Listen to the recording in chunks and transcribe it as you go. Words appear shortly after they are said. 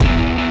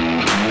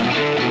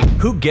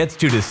Who Gets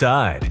to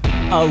Decide?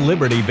 A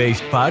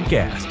liberty-based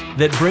podcast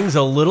that brings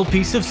a little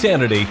piece of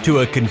sanity to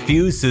a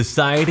confused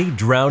society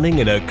drowning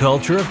in a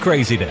culture of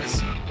craziness.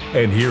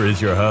 And here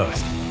is your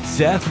host,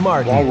 Seth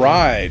Martin. All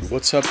right,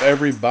 what's up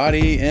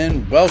everybody,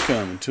 and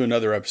welcome to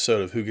another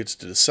episode of Who Gets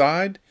to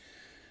Decide.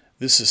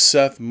 This is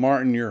Seth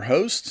Martin, your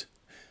host.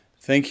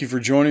 Thank you for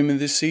joining me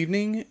this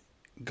evening.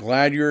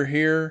 Glad you're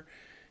here.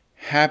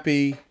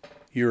 Happy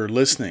you're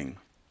listening.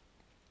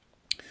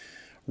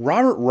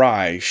 Robert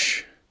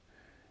Reich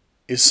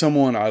is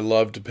someone I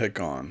love to pick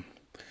on.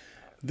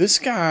 This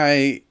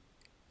guy,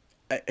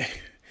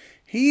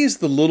 he's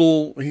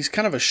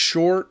kind of a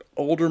short,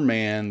 older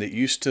man that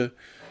used to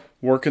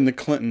work in the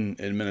Clinton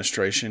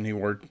administration. He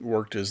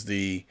worked as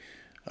the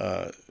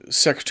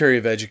Secretary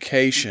of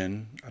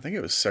Education. I think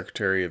it was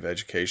Secretary of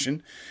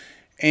Education.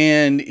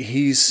 And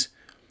he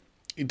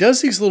does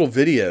these little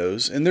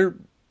videos, and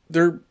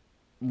they're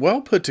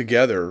well put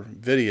together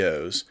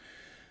videos.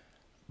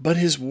 But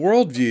his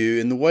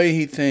worldview and the way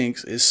he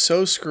thinks is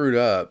so screwed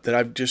up that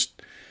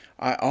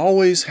I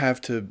always have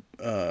to,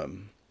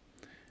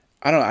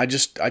 I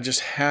just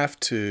have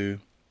to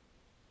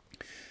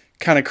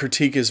kind of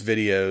critique his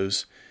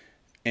videos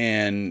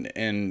and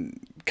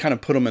kind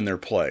of put them in their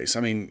place. I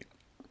mean,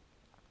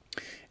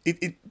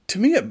 to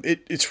me,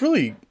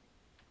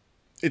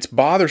 it's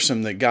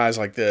bothersome that guys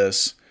like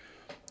this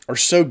are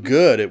so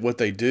good at what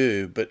they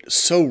do, but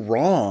so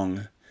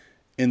wrong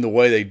in the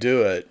way they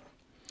do it.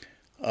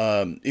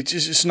 It's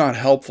just not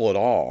helpful at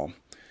all.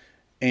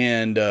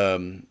 And,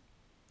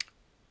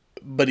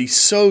 but he's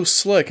so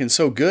slick and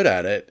so good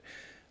at it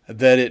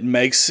that it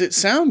makes it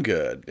sound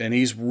good. And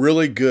he's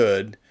really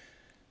good.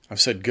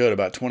 I've said good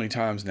about 20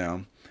 times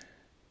now.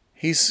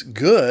 He's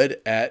good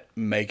at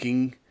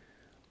making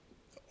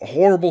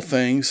horrible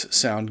things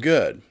sound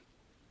good.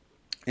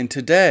 And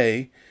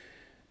today,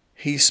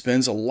 he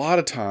spends a lot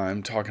of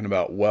time talking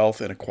about wealth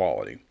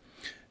inequality.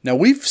 Now,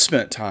 we've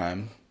spent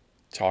time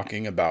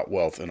talking about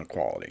wealth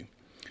inequality,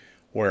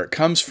 where it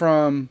comes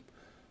from,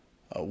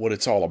 what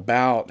it's all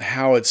about,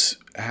 how it's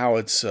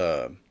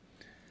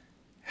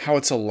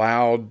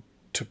allowed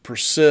to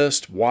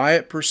persist, why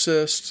it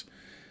persists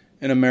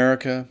in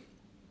America.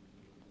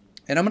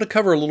 And I'm going to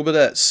cover a little bit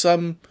of that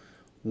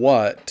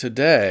somewhat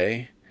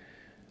today,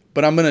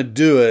 but I'm going to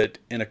do it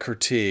in a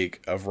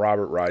critique of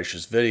Robert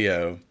Reich's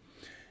video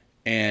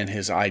and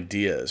his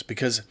ideas,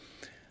 because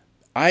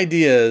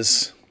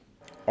ideas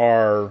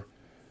are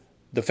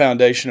the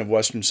foundation of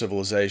Western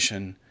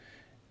civilization.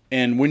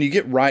 And when you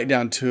get right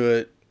down to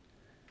it,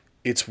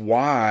 it's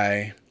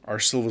why our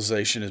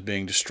civilization is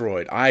being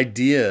destroyed.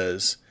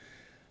 Ideas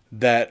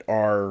that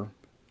are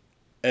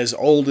as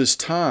old as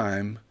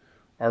time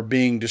are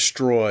being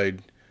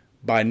destroyed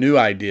by new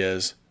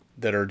ideas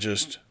that are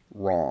just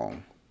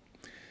wrong.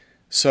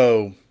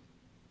 So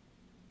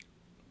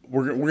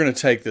we're going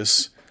to take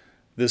this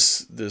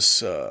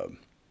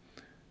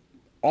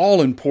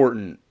all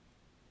important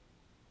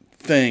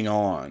thing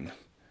on.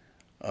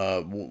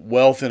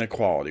 Wealth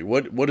inequality.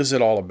 What is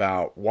it all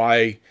about?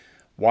 Why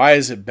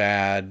is it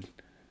bad,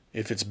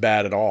 if it's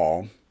bad at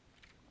all?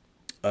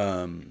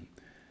 And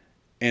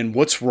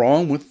what's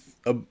wrong with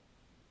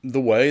the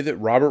way that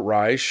Robert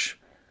Reich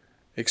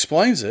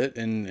explains it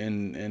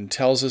and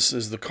tells us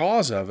is the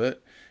cause of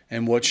it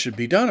and what should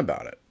be done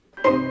about it?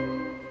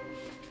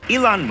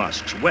 Elon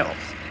Musk's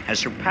wealth has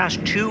surpassed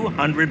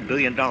 $200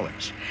 billion.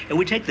 It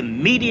would take the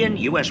median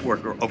U.S.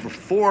 worker over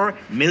 4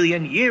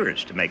 million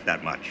years to make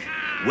that much.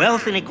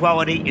 Wealth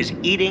inequality is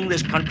eating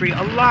this country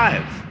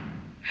alive.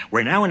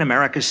 We're now in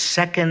America's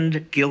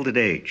second Gilded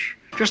Age,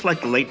 just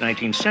like the late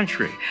 19th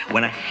century,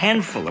 when a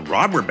handful of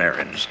robber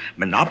barons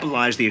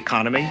monopolized the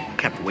economy,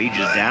 kept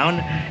wages down,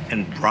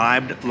 and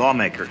bribed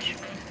lawmakers.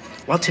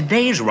 While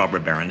today's robber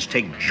barons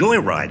take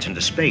joyrides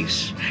into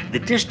space, the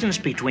distance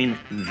between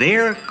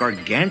their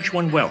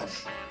gargantuan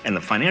wealth and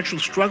the financial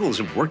struggles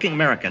of working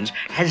Americans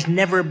has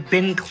never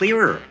been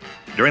clearer.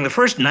 During the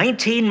first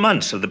 19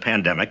 months of the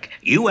pandemic,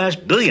 U.S.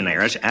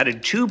 billionaires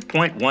added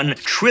 $2.1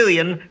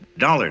 trillion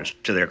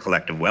to their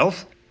collective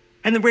wealth,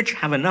 and the rich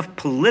have enough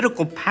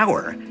political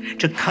power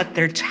to cut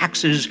their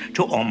taxes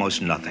to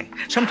almost nothing,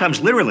 sometimes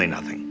literally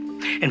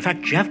nothing. In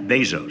fact, Jeff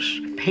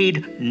Bezos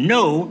paid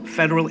no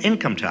federal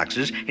income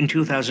taxes in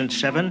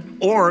 2007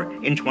 or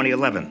in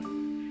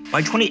 2011.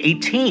 By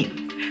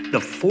 2018, the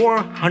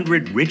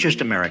 400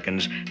 richest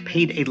Americans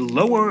paid a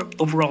lower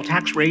overall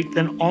tax rate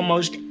than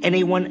almost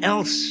anyone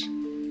else.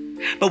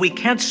 But we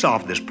can't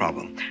solve this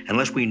problem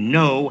unless we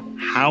know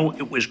how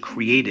it was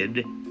created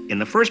in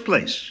the first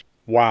place.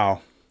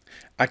 Wow.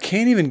 I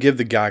can't even give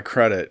the guy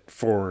credit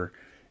for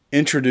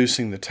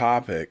introducing the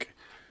topic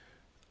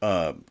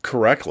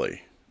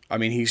correctly. I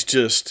mean,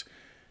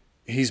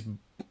 even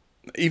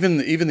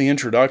the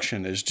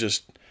introduction is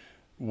just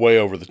way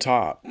over the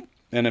top.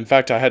 And in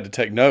fact, I had to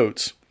take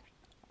notes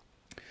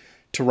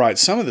to write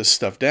some of this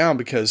stuff down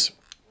because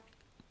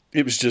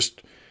it's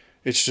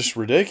just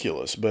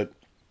ridiculous. But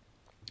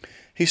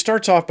he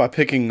starts off by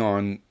picking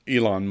on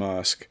Elon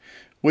Musk,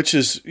 which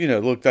is,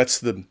 look, that's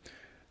the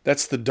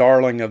That's the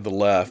darling of the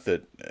left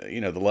that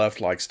the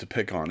left likes to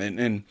pick on.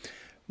 And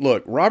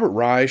look, Robert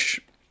Reich,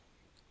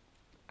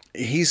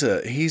 he's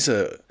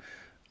a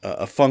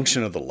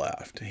function of the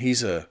left.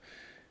 He's a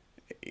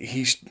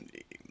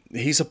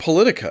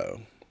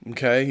politico.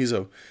 Okay, he's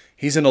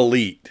an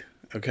elite.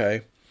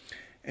 Okay,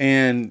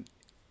 and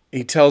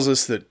he tells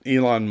us that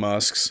Elon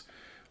Musk's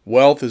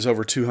wealth is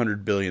over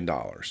 $200 billion.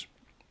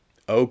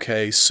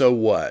 Okay, so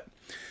what?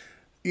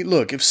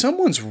 Look, if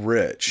someone's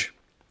rich,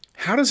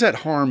 how does that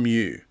harm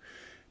you?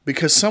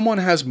 Because someone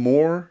has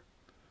more,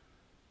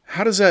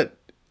 how does that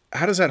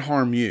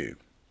harm you?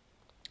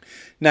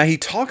 Now, he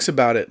talks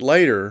about it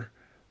later,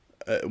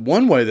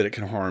 one way that it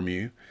can harm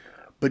you,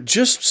 but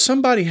just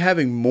somebody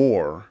having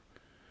more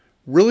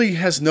really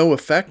has no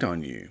effect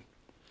on you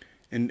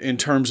in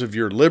terms of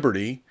your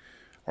liberty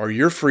or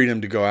your freedom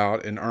to go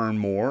out and earn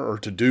more or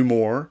to do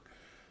more.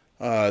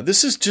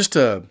 This is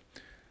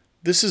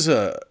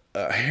a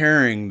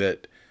herring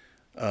that,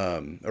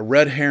 a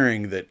red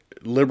herring that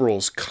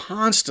liberals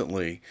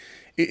constantly,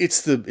 it's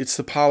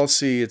the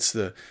policy, it's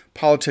the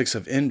politics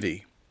of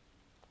envy,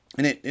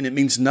 and it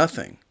means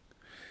nothing.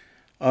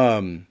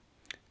 Same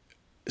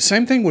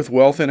thing with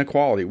wealth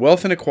inequality.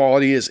 Wealth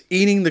inequality is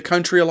eating the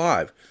country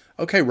alive.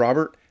 Okay,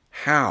 Robert,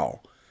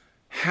 how?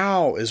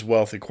 How is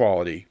wealth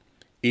equality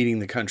eating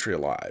the country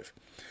alive?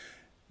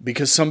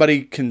 Because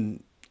somebody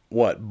can,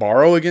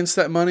 borrow against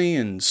that money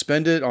and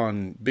spend it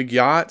on big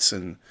yachts,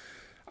 and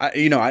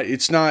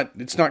it's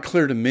not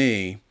clear to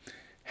me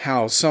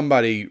how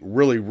somebody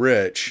really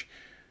rich,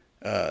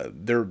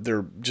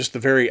 they're just the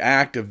very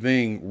act of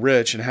being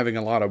rich and having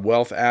a lot of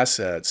wealth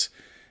assets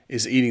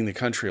is eating the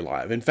country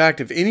alive. In fact,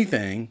 if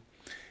anything,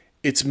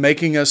 it's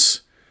making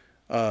us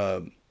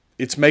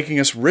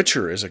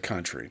richer as a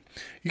country.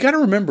 You got to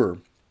remember,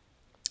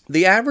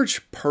 the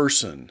average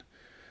person,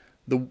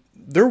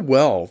 their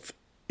wealth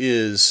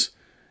is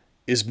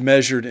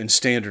measured in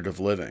standard of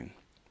living.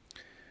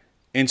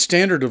 And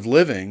standard of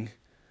living,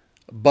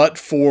 but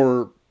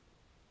for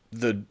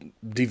the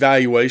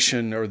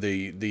devaluation or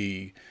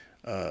the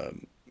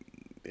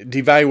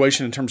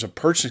devaluation in terms of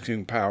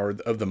purchasing power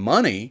of the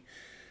money,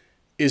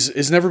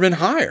 is never been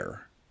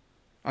higher.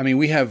 I mean,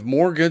 we have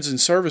more goods and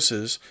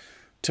services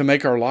to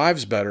make our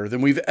lives better than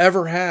we've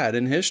ever had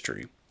in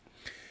history.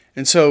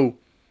 And so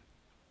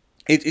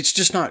it's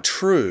just not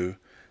true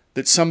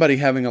that somebody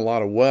having a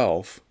lot of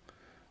wealth,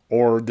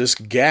 or this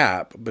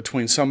gap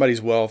between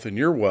somebody's wealth and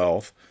your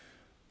wealth,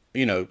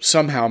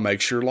 somehow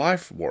makes your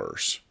life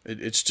worse.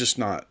 It's just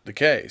not the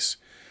case.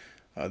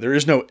 There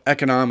is no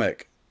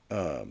economic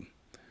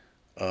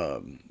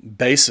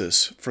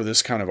basis for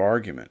this kind of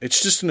argument.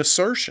 It's just an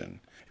assertion.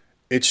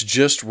 It's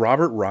just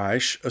Robert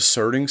Reich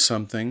asserting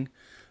something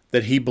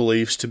that he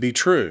believes to be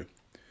true,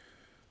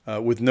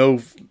 with no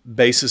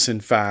basis in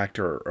fact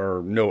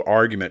or no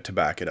argument to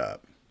back it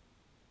up.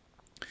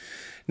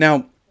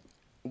 Now,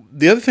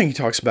 the other thing he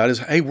talks about is,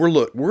 hey,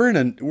 we're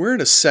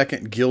in a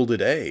second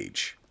Gilded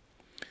Age.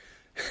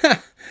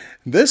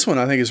 This one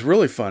I think is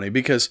really funny,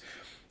 because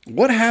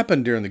what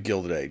happened during the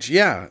Gilded Age?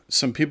 Yeah,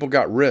 some people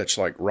got rich,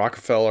 like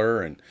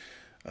Rockefeller and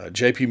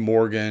J.P.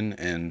 Morgan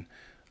and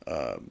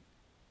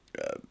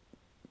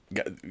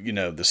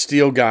the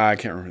steel guy, I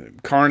can't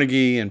remember,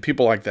 Carnegie, and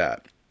people like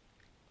that.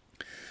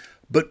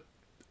 But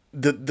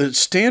the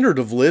standard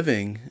of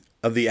living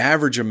of the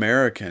average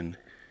American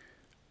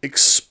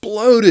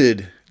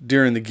exploded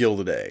during the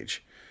Gilded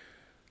Age.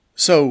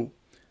 So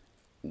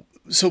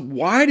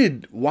why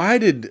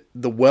did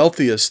the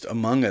wealthiest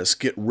among us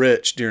get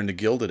rich during the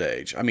Gilded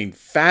Age? I mean,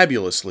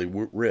 fabulously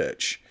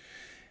rich.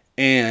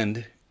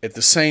 And at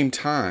the same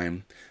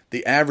time,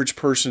 the average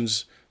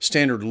person's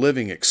standard of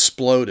living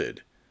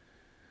exploded.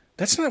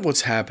 That's not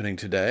what's happening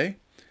today.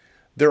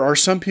 There are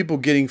some people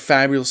getting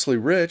fabulously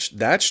rich,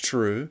 that's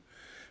true,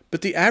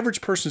 but the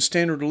average person's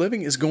standard of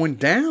living is going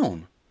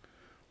down.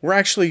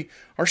 Our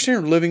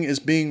standard of living is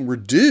being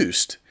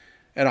reduced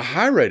at a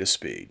high rate of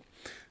speed.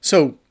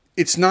 So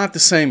it's not the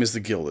same as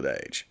the Gilded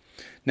Age.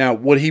 Now,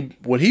 what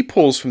he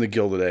pulls from the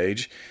Gilded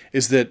Age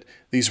is that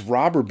these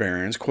robber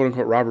barons, quote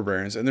unquote robber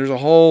barons, and there's a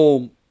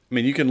whole,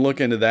 you can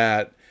look into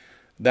that.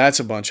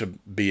 That's a bunch of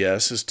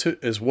BS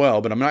as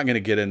well, but I'm not going to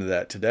get into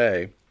that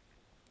today.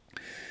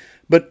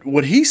 But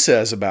what he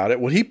says about it,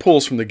 what he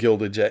pulls from the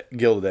Gilded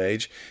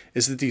Age,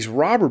 is that these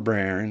robber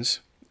barons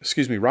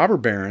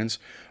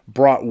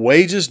brought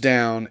wages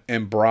down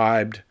and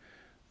bribed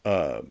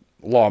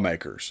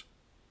lawmakers.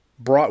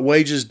 Brought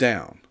wages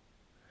down.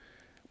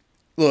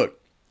 Look,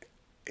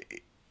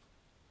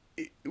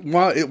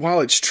 while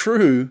it's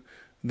true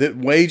that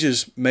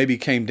wages maybe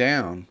came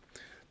down,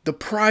 the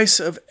price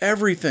of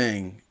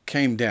everything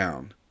came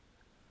down.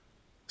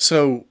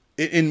 So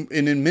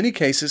in many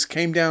cases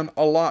came down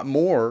a lot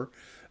more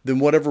than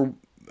whatever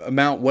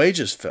amount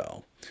wages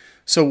fell.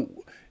 So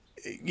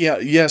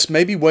yes,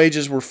 maybe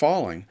wages were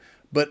falling,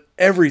 but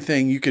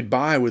everything you could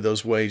buy with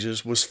those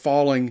wages was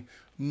falling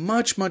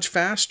much, much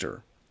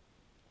faster.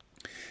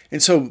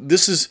 And so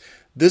this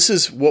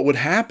is what would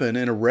happen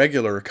in a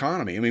regular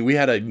economy. We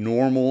had a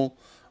normal,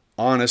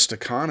 honest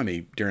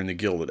economy during the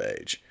Gilded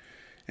Age.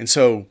 And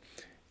so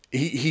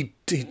he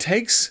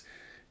takes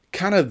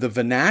kind of the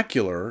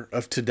vernacular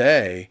of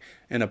today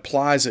and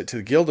applies it to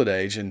the Gilded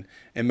Age and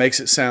makes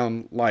it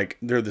sound like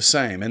they're the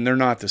same, and they're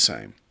not the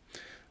same.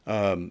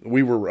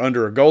 We were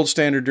under a gold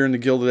standard during the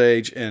Gilded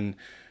Age, and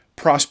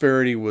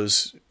prosperity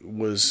was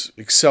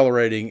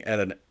accelerating at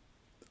an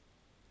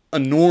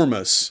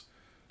enormous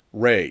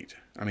rate.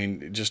 I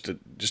mean, just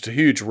a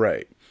huge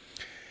rate.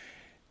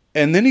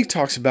 And then he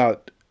talks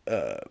about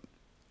the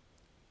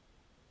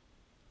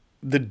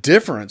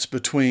difference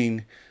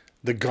between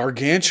the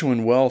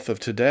gargantuan wealth of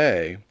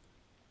today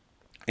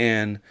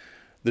and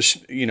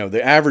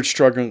the average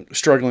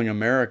struggling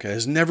America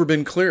has never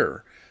been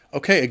clearer.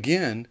 Okay,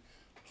 again,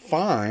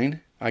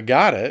 fine, I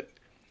got it.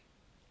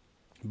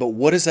 But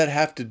what does that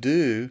have to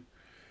do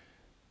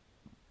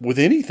with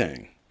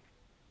anything?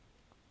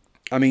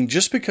 I mean,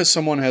 just because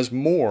someone has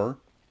more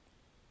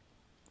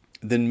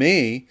than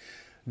me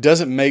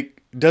doesn't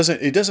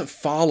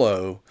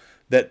follow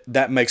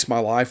that makes my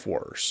life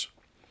worse.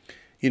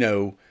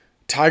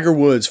 Tiger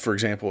Woods, for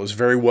example, is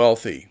very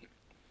wealthy.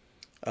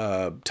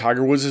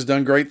 Tiger Woods has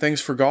done great things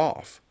for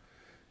golf.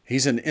 He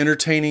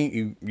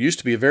used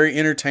to be a very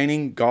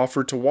entertaining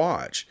golfer to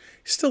watch.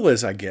 He still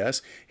is, I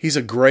guess. He's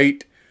a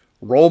great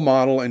role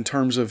model in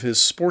terms of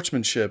his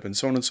sportsmanship and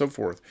so on and so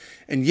forth.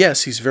 And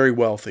yes, he's very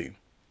wealthy.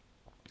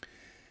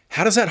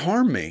 How does that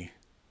harm me?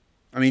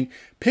 I mean,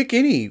 pick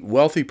any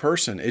wealthy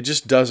person. It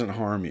just doesn't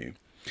harm you.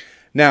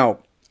 Now,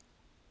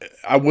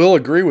 I will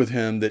agree with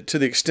him that to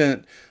the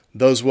extent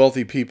those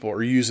wealthy people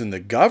are using the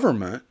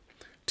government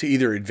to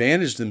either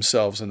advantage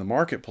themselves in the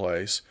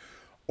marketplace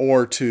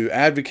or to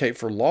advocate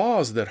for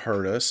laws that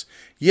hurt us,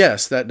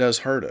 yes, that does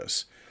hurt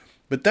us.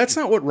 But that's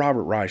not what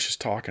Robert Reich is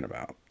talking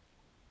about.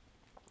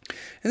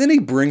 And then he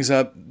brings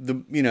up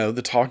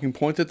the talking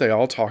point that they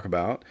all talk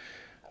about,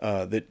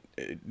 that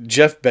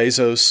Jeff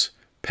Bezos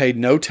paid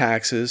no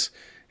taxes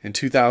in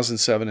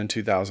 2007 and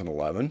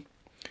 2011.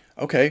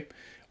 Okay,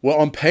 well,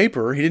 on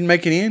paper, he didn't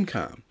make any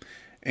income.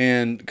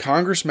 And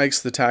Congress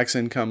makes the tax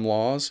income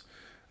laws,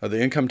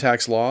 the income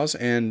tax laws,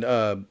 and,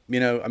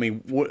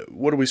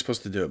 what are we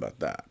supposed to do about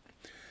that?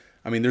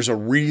 I mean, there's a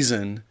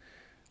reason.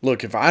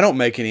 Look, if I don't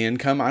make any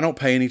income, I don't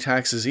pay any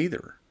taxes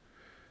either.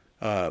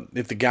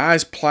 If the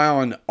guy's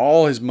plowing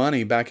all his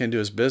money back into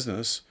his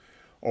business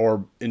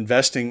or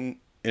investing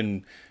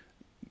in,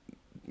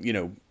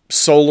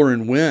 solar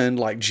and wind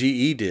like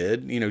GE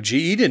did,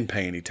 GE didn't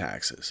pay any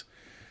taxes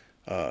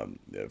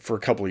for a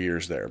couple of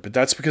years there. But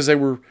that's because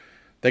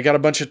they got a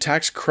bunch of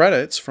tax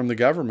credits from the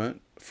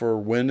government for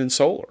wind and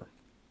solar.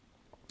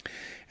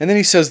 And then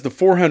he says the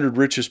 400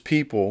 richest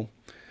people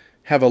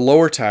have a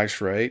lower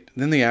tax rate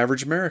than the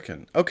average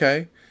American.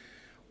 Okay.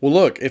 Well,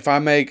 look, if I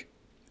make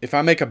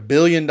 $1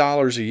 billion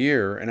a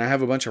year and I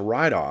have a bunch of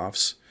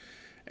write-offs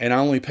and I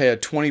only pay a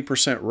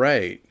 20%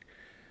 rate,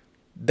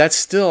 that's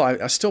still,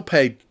 I still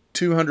pay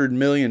 $200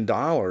 million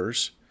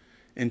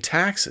in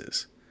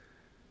taxes.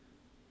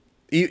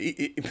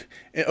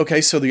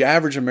 Okay, so the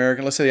average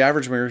American, let's say the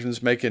average American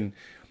is making,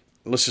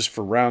 let's just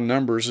for round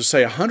numbers, let's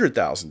say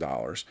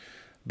 $100,000,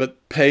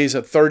 but pays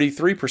a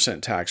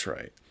 33% tax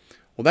rate.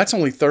 Well, that's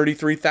only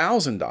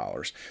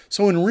 $33,000.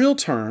 So in real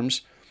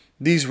terms,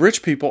 these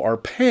rich people are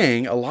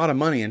paying a lot of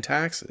money in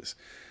taxes.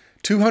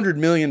 $200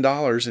 million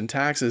in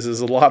taxes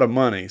is a lot of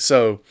money.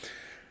 So,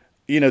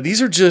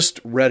 these are just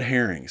red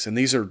herrings, and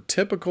these are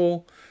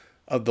typical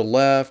of the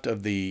left,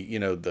 of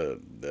the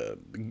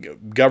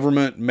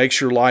government makes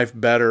your life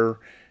better,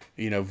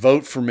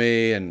 vote for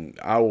me and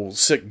I will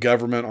sick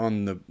government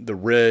on the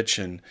rich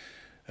and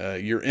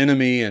your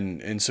enemy,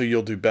 and so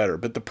you'll do better.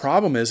 But the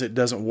problem is it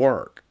doesn't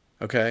work,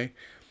 okay?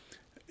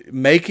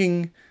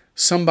 Making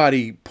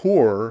somebody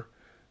poor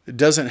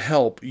doesn't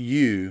help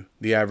you,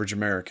 the average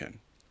American.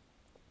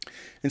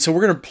 And so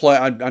we're going to play,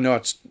 I know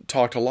I've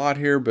talked a lot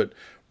here, but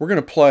we're going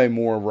to play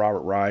more of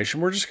Robert Reich,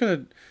 and we're just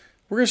going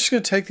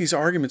to take these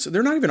arguments.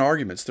 They're not even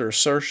arguments, they're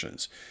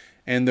assertions.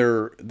 And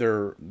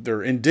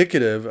they're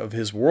indicative of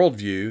his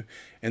worldview,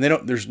 and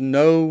there's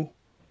no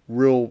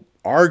real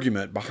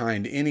argument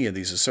behind any of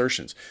these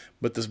assertions.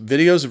 But the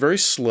videos are very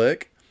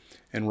slick,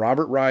 and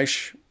Robert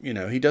Reich,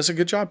 he does a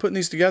good job putting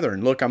these together.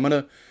 And look, I'm going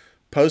to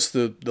post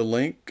the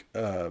link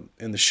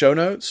in the show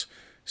notes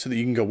so that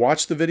you can go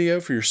watch the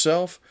video for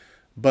yourself.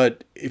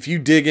 But if you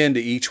dig into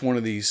each one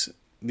of these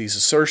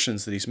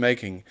assertions that he's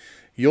making,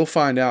 you'll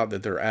find out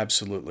that they're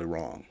absolutely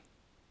wrong.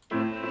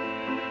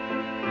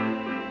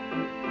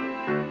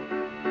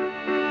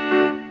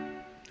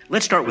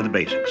 Let's start with the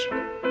basics.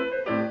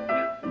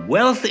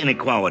 Wealth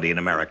inequality in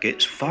America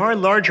is far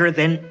larger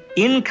than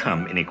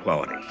income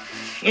inequality.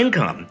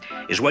 Income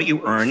is what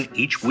you earn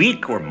each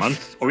week or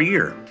month or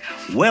year.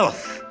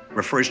 Wealth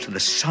refers to the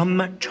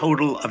sum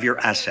total of your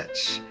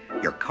assets.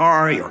 Your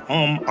car, your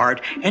home,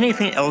 art,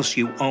 anything else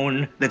you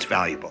own that's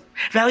valuable.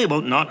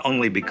 Valuable not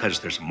only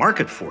because there's a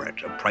market for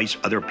it, a price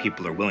other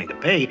people are willing to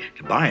pay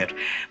to buy it,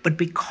 but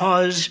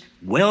because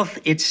wealth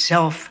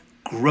itself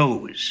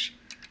grows.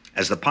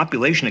 As the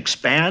population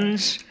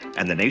expands,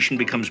 and the nation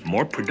becomes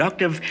more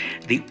productive,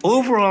 the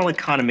overall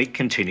economy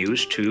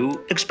continues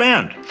to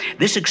expand.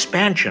 This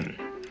expansion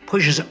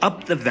pushes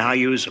up the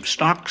values of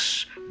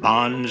stocks,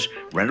 bonds,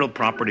 rental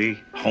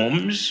property,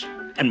 homes,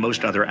 and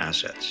most other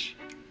assets.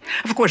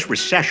 Of course,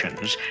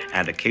 recessions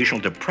and occasional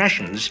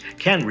depressions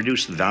can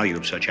reduce the value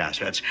of such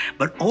assets,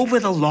 but over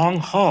the long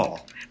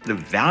haul, the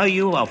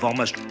value of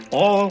almost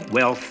all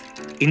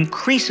wealth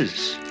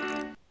increases.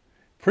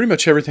 Pretty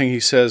much everything he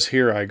says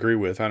here I agree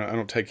with. I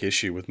don't take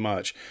issue with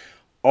much.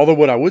 Although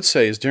what I would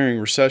say is during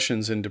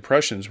recessions and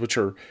depressions, which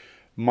are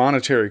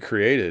monetary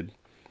created,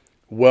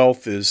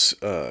 wealth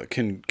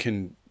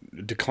can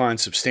decline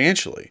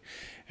substantially.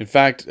 In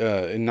fact,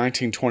 in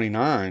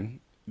 1929,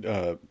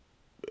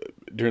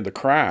 during the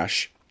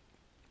crash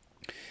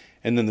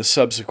and then the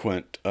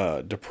subsequent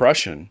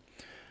depression,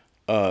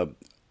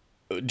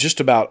 just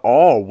about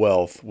all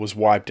wealth was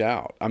wiped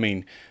out. I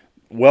mean,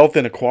 wealth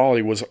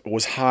inequality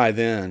was high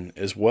then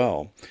as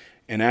well.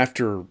 And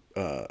after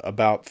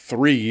about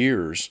 3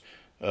 years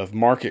of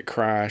market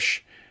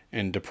crash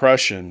and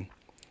depression,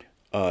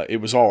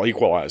 it was all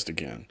equalized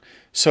again.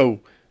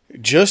 So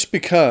just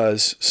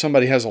because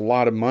somebody has a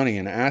lot of money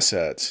and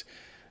assets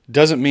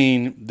doesn't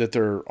mean that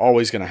they're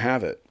always going to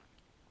have it.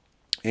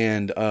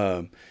 And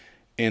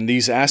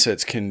these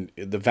assets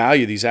the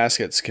value of these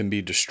assets can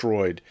be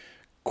destroyed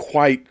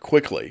quite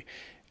quickly.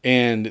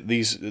 And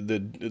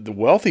the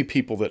wealthy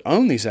people that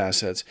own these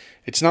assets,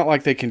 it's not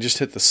like they can just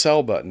hit the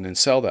sell button and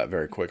sell that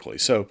very quickly.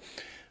 So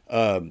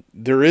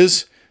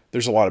there's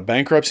a lot of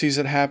bankruptcies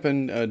that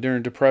happen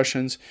during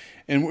depressions,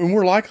 and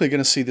we're likely going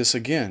to see this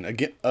again,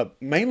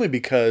 mainly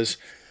because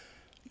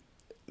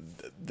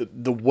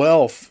the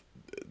wealth,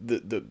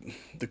 the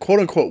quote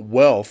unquote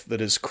wealth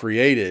that is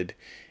created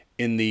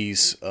in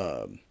these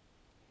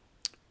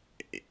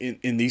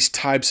in these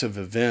types of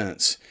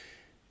events,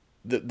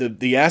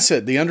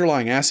 the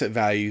underlying asset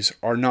values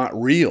are not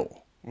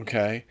real.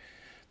 Okay,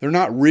 they're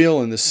not real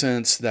in the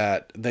sense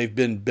that they've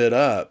been bid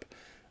up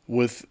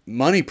with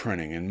money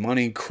printing and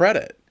money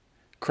credit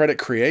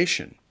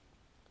creation.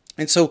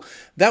 And so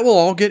that will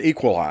all get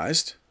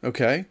equalized,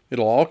 okay?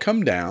 It'll all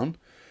come down,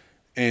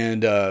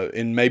 and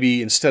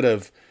maybe instead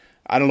of,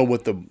 I don't know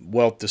what the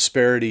wealth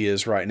disparity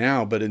is right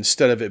now, but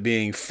instead of it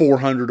being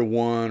 400 to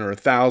 1 or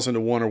 1,000 to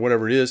 1 or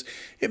whatever it is,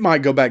 it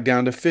might go back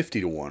down to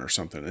 50 to 1 or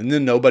something, and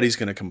then nobody's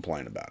going to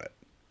complain about it.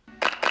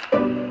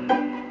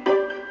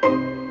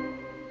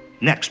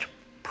 Next,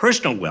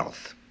 personal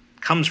wealth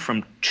comes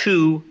from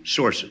two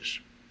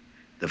sources.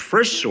 The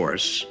first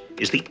source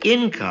is the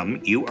income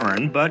you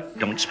earn but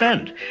don't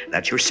spend.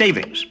 That's your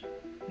savings.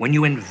 When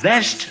you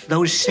invest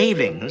those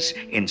savings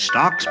in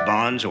stocks,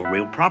 bonds, or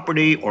real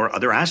property or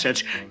other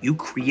assets, you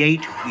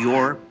create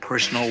your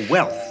personal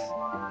wealth,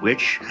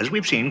 which, as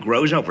we've seen,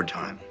 grows over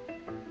time.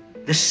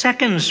 The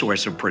second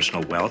source of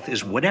personal wealth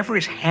is whatever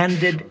is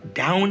handed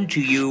down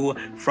to you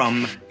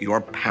from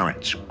your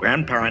parents,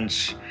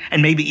 grandparents,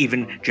 and maybe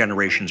even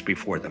generations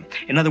before them.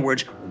 In other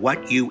words,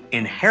 what you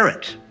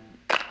inherit.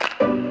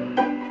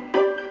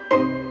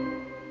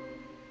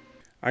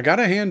 I got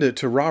to hand it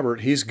to Robert.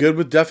 He's good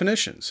with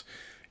definitions.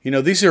 You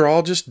know, these are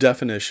all just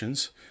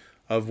definitions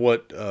of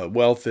what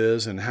wealth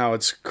is and how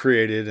it's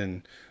created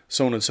and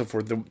so on and so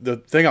forth. The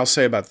thing I'll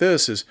say about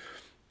this is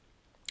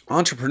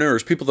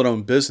entrepreneurs, people that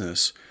own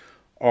business,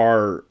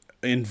 are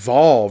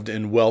involved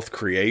in wealth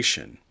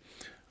creation.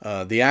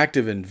 The act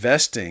of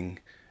investing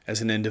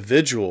as an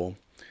individual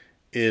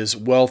is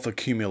wealth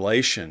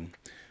accumulation,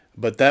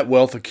 but that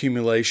wealth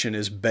accumulation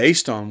is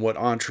based on what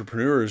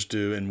entrepreneurs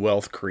do in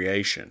wealth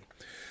creation.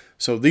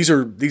 So these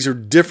are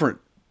different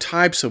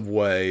types of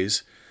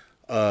ways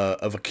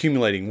of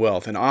accumulating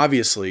wealth. And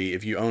obviously,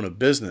 if you own a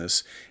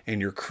business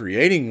and you're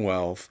creating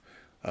wealth,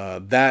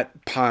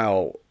 that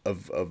pile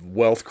of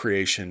wealth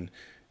creation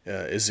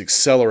is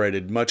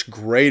accelerated much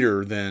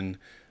greater than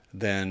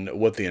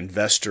what the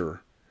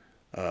investor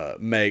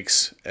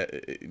makes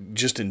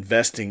just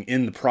investing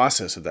in the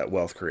process of that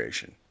wealth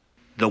creation.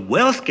 The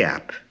wealth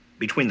gap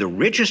between the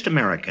richest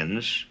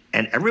Americans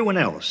and everyone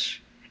else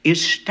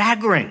is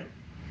staggering.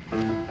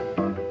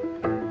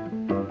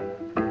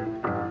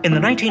 In the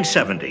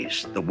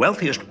 1970s, the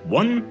wealthiest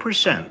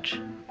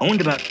 1% owned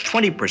about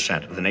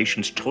 20% of the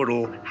nation's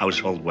total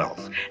household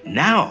wealth.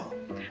 Now,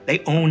 they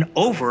own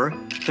over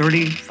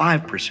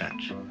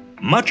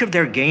 35%. Much of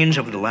their gains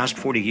over the last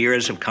 40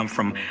 years have come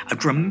from a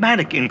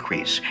dramatic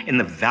increase in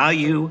the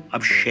value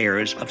of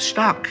shares of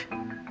stock.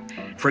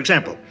 For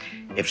example,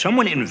 if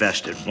someone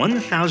invested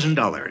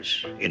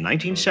 $1,000 in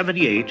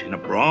 1978 in a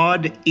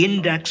broad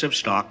index of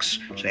stocks,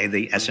 say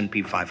the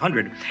S&P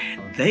 500,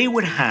 they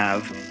would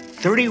have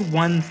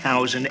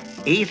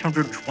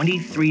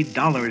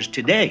 $31,823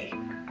 today,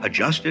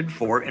 adjusted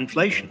for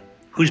inflation.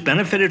 Who's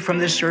benefited from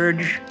this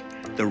surge?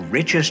 The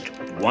richest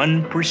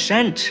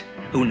 1%,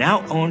 who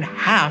now own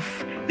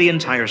half the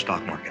entire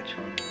stock market.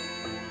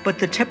 But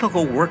the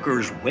typical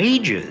worker's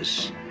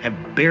wages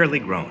have barely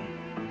grown.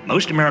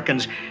 Most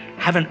Americans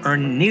haven't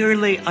earned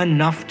nearly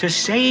enough to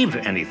save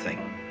anything.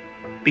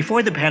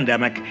 Before the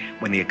pandemic,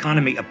 when the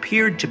economy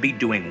appeared to be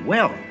doing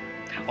well,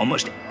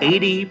 almost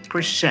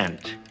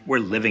 80% were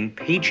living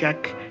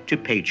paycheck to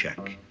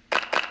paycheck.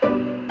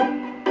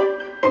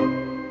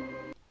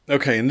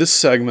 Okay, in this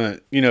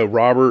segment,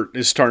 Robert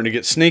is starting to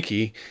get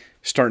sneaky,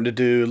 starting to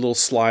do a little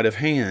sleight of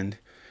hand.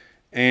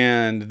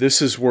 And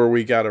this is where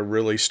we got to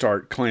really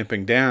start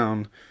clamping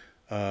down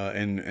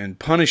and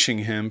punishing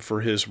him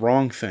for his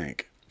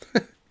wrongthink.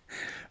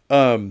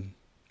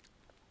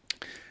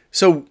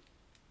 So,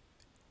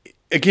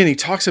 again, he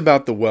talks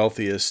about the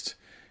wealthiest.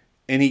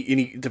 And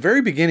he at the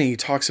very beginning, he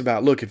talks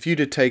about, look, if you'd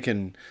have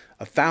taken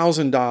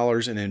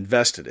 $1,000 and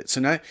invested it.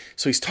 So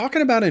he's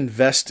talking about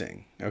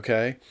investing,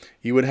 okay?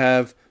 You would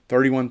have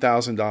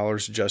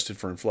 $31,000 adjusted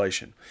for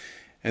inflation.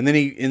 And then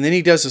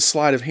he does a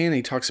sleight of hand. And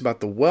he talks about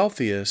the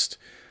wealthiest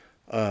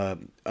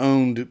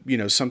owned,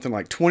 something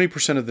like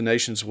 20% of the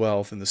nation's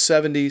wealth in the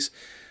 70s.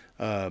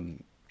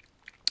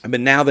 But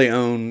now they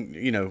own,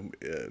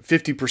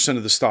 50%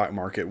 of the stock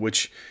market,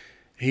 which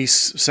he's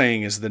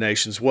saying is the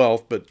nation's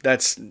wealth, but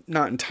that's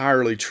not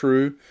entirely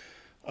true.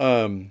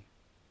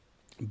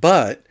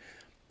 But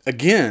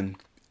again,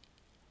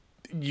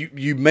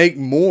 you make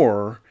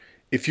more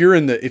if you're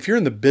in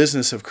the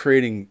business of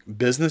creating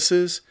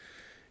businesses.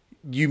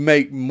 You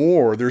make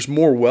more. There's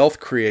more wealth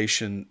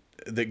creation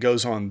that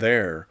goes on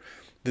there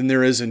than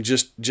there is in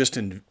just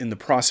in the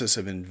process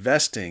of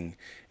investing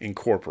in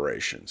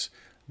corporations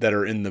that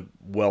are in the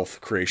wealth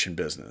creation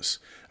business.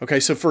 Okay,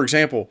 so for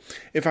example,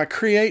 if I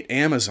create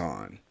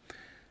Amazon,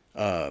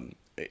 or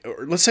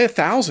let's say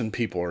 1,000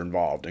 people are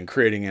involved in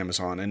creating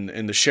Amazon,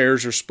 and the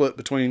shares are split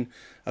between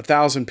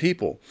 1,000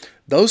 people.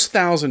 Those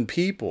 1,000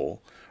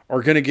 people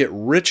are going to get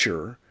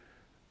richer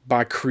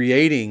by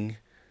creating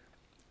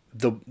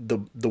the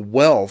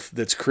wealth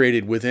that's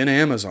created within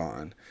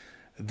Amazon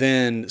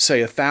than,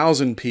 say,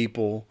 1,000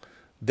 people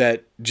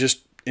that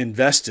just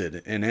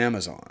invested in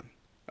Amazon.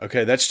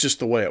 Okay, that's just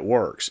the way it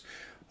works.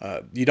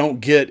 You don't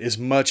get as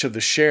much of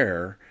the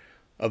share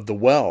of the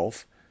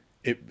wealth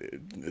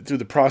through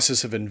the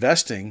process of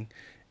investing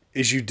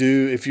as you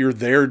do if you're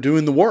there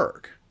doing the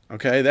work.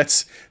 Okay,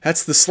 that's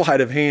the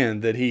sleight of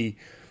hand that he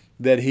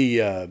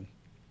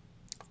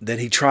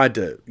tried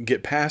to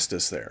get past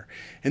us there.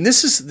 And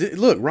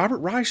look, Robert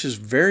Reich is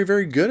very,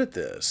 very good at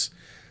this.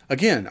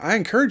 Again, I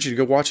encourage you to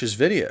go watch his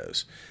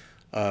videos.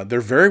 They're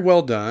very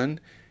well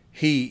done.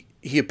 He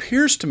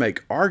appears to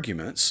make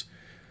arguments,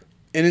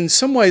 and in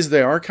some ways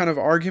they are kind of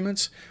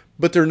arguments,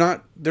 but they're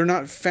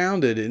not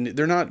founded and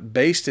they're not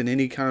based in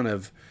any kind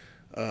of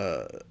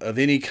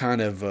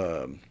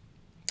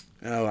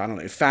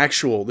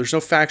factual. There's no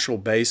factual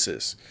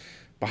basis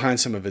behind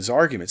some of his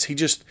arguments.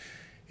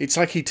 It's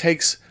like he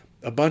takes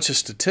a bunch of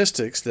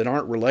statistics that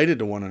aren't related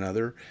to one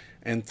another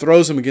and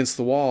throws them against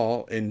the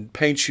wall and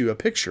paints you a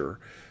picture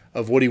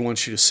of what he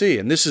wants you to see.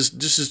 And this is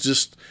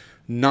just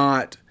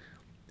not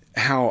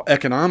how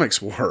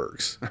economics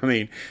works. I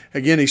mean,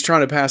 again, he's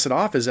trying to pass it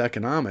off as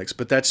economics,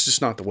 but that's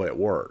just not the way it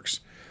works.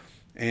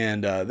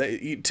 And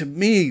to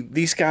me,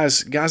 these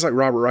guys like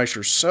Robert Reich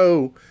are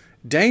so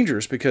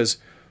dangerous because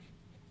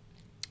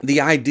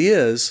the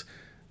ideas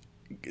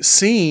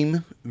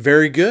seem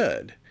very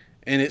good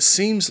and it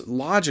seems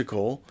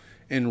logical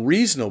and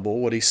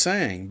reasonable what he's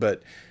saying,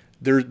 but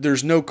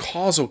there's no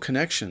causal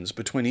connections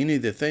between any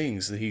of the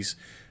things that he's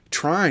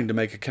trying to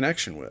make a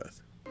connection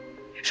with.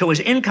 So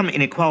as income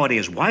inequality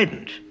has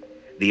widened,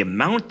 the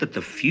amount that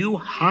the few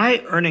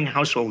high-earning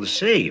households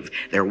save,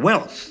 their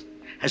wealth,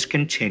 has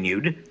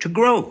continued to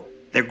grow.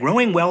 Their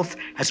growing wealth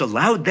has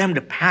allowed them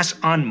to pass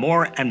on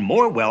more and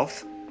more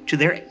wealth to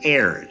their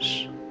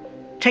heirs.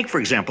 Take, for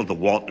example, the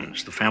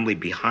Waltons, the family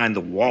behind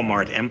the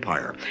Walmart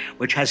empire,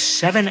 which has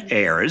 7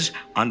 heirs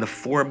on the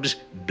Forbes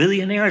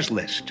billionaires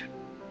list.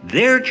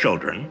 Their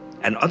children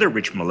and other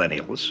rich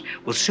millennials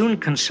will soon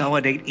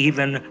consolidate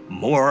even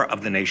more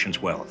of the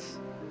nation's wealth.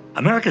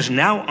 America is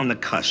now on the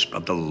cusp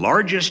of the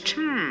largest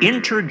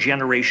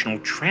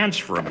intergenerational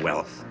transfer of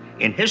wealth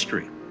in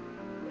history.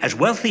 As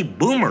wealthy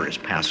boomers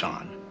pass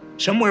on,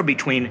 somewhere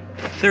between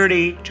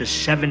 $30 to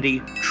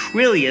 $70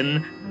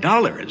 trillion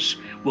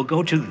will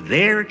go to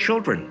their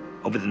children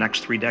over the next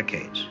 3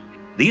 decades.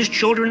 These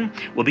children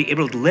will be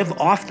able to live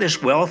off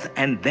this wealth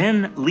and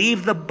then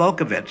leave the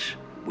bulk of it,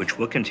 which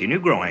will continue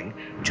growing,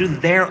 to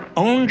their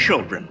own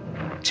children,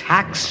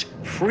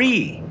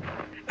 tax-free.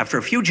 After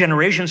a few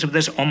generations of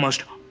this,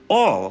 almost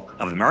all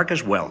of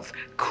America's wealth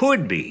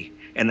could be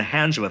in the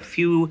hands of a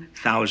few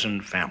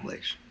thousand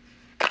families.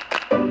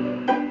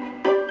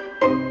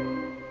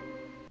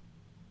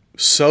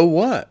 So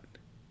what?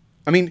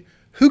 I mean,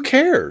 who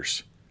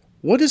cares?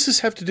 What does this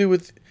have to do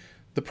with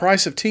the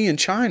price of tea in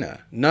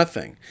China?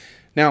 Nothing.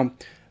 Now,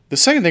 the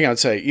second thing I'd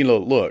say,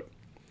 look,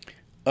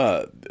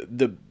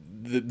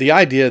 the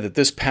idea that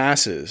this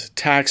passes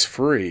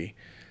tax-free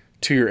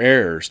to your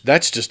heirs,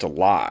 that's just a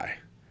lie.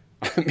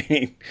 I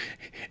mean,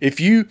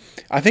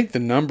 I think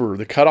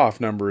the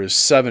cutoff number is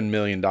 $7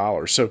 million.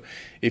 So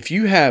if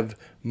you have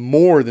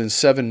more than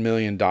 $7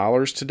 million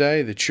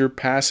today that you're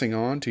passing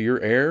on to your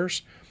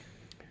heirs,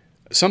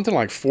 something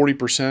like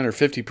 40% or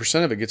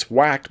 50% of it gets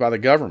whacked by the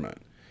government.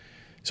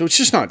 So it's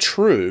just not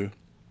true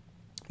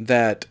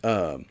that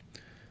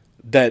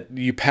that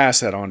you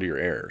pass that on to your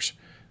heirs,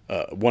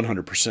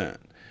 100%.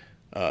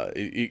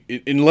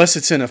 Unless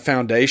it's in a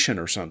foundation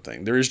or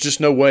something, there is just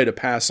no way to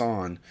pass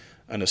on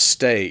an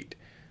estate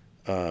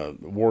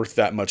worth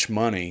that much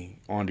money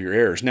onto your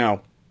heirs.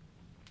 Now,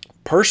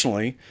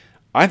 personally,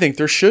 I think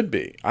there should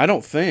be. I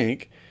don't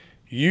think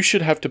you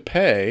should have to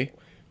pay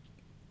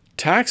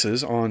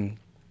taxes on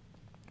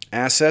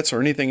assets or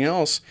anything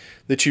else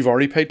that you've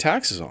already paid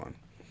taxes on.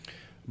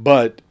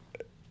 But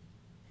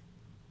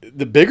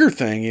the bigger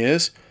thing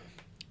is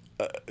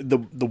the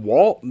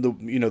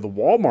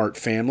Walmart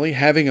family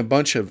having a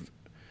bunch of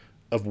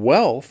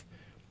wealth.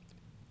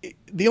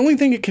 The only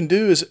thing it can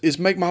do is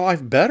make my life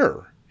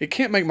better. It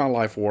can't make my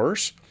life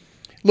worse.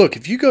 Look,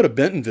 if you go to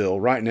Bentonville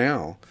right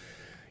now,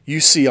 you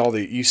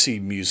see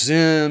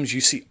museums,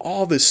 you see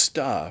all this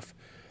stuff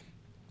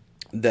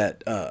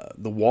that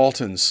the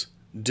Waltons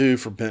do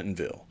for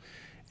Bentonville,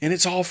 and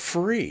it's all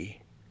free.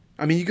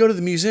 I mean, you go to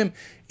the museum,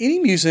 any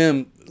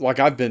museum like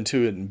I've been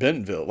to in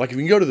Bentonville, like if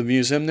you go to the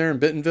museum there in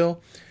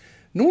Bentonville,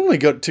 normally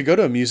to go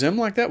to a museum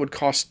like that would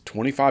cost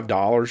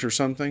 $25 or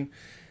something.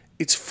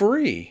 It's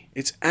free.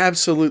 It's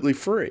absolutely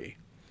free.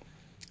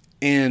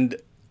 And,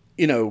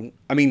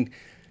 I mean,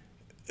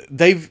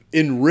 they've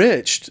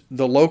enriched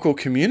the local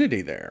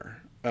community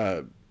there.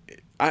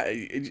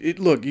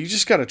 Look, you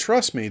just got to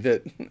trust me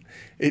that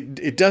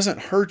it doesn't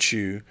hurt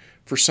you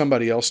for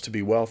somebody else to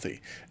be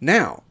wealthy.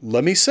 Now,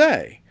 let me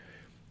say,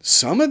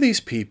 some of these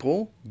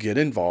people get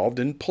involved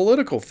in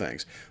political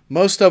things.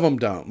 Most of them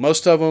don't.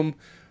 Most of them,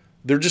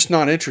 they're just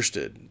not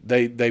interested.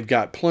 They've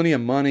got plenty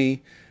of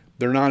money.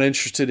 They're not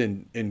interested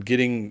in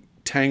getting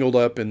tangled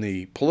up in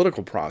the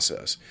political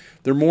process.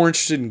 They're more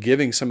interested in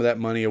giving some of that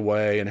money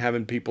away and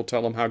having people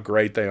tell them how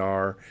great they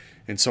are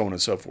and so on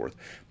and so forth.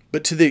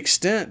 But to the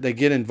extent they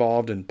get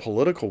involved in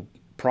political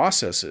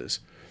processes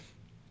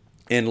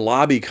and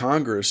lobby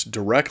Congress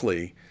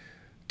directly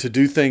to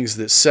do things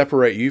that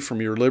separate you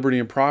from your liberty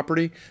and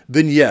property,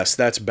 then yes,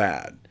 that's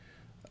bad.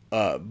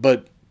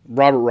 But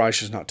Robert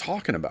Reich is not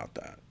talking about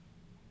that.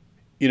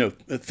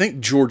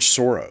 Think George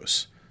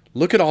Soros.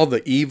 Look at all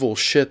the evil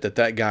shit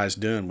that guy's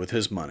doing with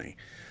his money.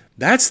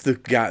 That's the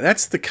guy.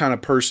 That's the kind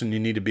of person you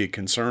need to be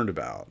concerned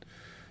about,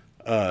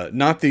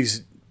 not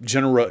these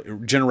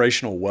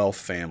generational wealth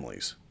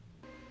families.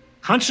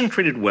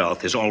 Concentrated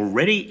wealth is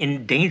already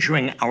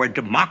endangering our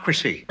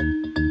democracy.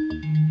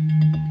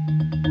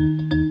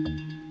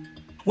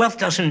 Wealth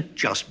doesn't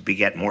just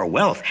beget more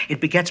wealth,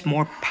 it begets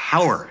more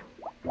power.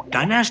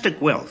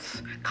 Dynastic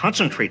wealth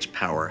concentrates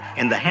power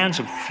in the hands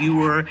of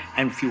fewer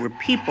and fewer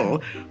people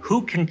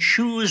who can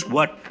choose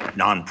what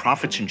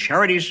nonprofits and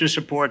charities to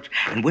support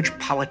and which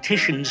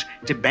politicians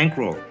to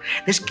bankroll.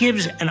 This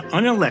gives an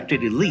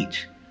unelected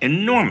elite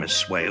enormous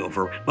sway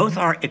over both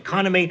our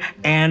economy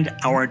and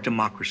our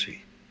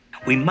democracy.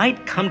 We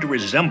might come to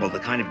resemble the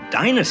kind of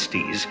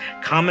dynasties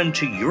common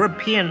to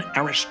European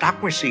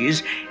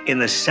aristocracies in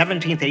the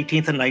 17th,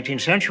 18th, and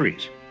 19th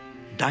centuries.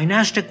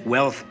 Dynastic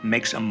wealth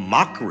makes a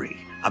mockery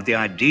of the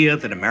idea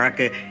that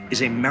America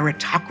is a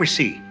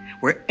meritocracy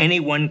where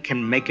anyone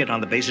can make it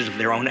on the basis of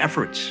their own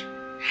efforts.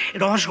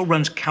 It also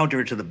runs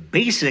counter to the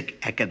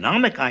basic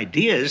economic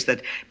ideas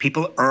that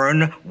people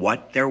earn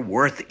what they're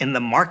worth in the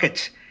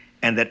market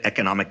and that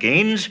economic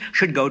gains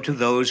should go to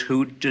those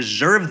who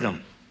deserve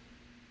them.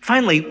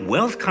 Finally,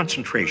 wealth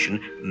concentration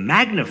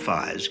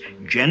magnifies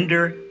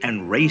gender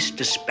and race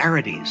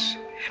disparities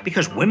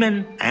because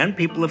women and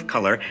people of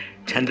color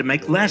tend to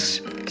make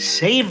less,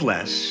 save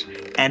less,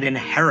 and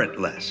inherit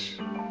less.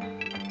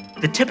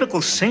 The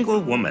typical single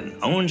woman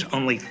owns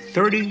only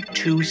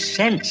 32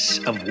 cents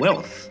of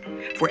wealth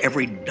for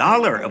every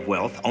dollar of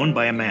wealth owned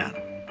by a man.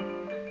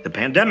 The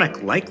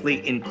pandemic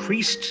likely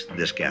increased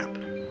this gap.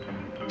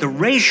 The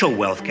racial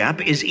wealth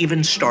gap is even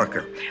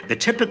starker. The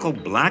typical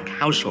black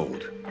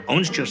household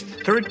owns just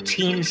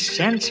 13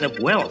 cents of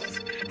wealth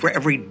for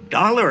every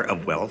dollar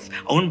of wealth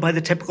owned by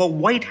the typical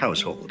white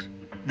household.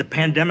 The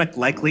pandemic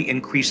likely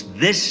increased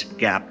this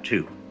gap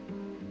too.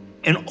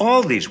 In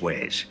all these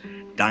ways,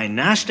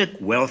 dynastic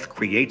wealth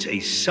creates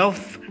a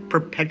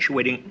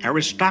self-perpetuating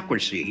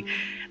aristocracy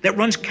that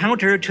runs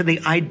counter to the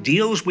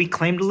ideals we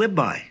claim to live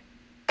by.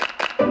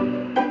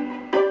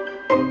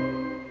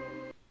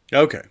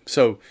 Okay,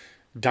 so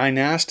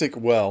dynastic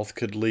wealth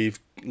could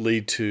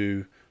lead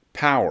to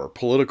power,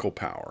 political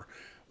power.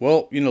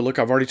 Well, look,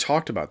 I've already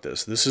talked about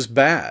this. This is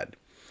bad.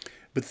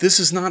 But this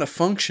is not a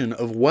function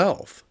of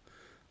wealth.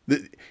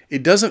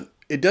 It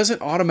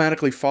doesn't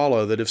automatically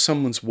follow that if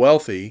someone's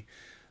wealthy,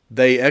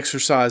 they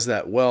exercise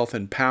that wealth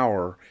and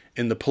power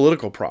in the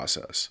political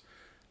process.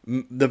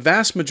 The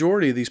vast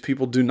majority of these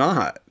people do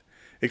not,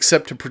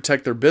 except to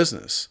protect their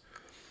business.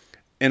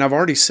 And I've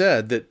already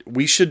said that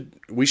we should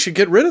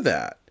get rid of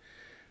that.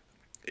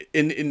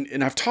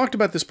 And I've talked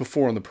about this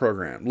before on the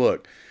program.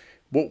 Look,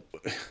 well,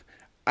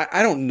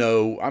 I don't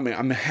know. I mean,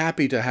 I'm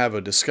happy to have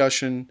a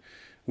discussion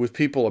with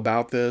people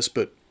about this,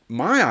 but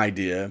my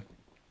idea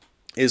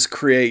is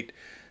create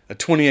a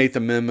 28th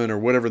Amendment or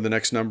whatever the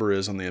next number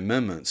is on the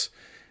amendments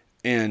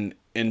and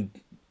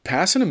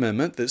pass an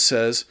amendment that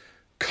says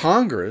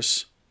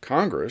Congress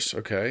Congress,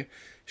 okay,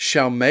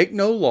 shall make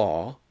no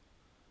law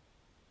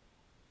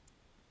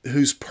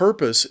whose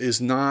purpose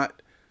is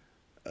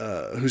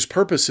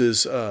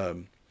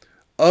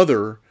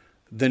other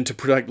than to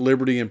protect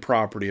liberty and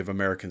property of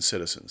American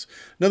citizens.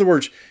 In other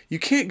words, you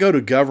can't go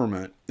to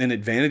government and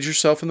advantage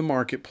yourself in the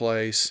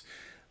marketplace,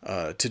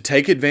 to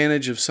take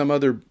advantage of some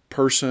other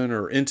person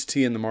or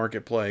entity in the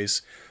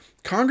marketplace.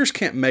 Congress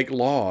can't make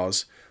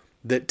laws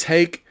that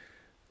take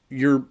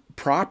your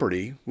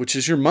property, which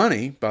is your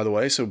money, by the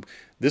way. So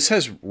this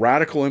has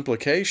radical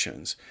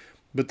implications,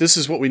 but this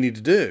is what we need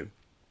to do.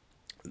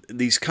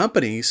 These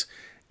companies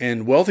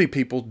and wealthy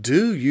people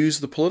do use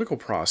the political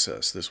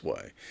process this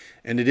way,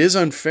 and it is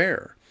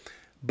unfair.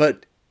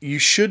 But you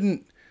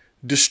shouldn't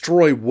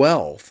destroy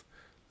wealth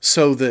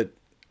so that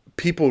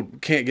people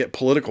can't get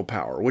political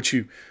power. What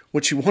you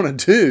want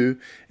to do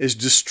is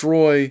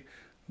destroy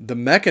the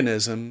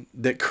mechanism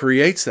that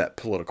creates that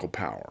political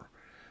power.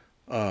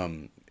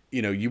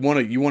 You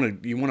want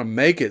to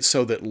make it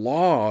so that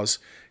laws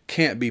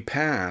can't be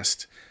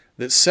passed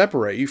that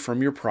separate you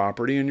from your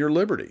property and your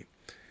liberty.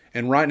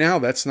 And right now,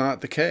 that's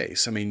not the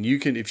case. I mean,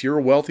 if you're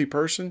a wealthy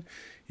person,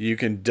 you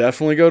can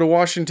definitely go to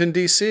Washington,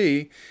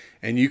 D.C.,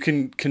 and you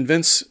can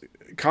convince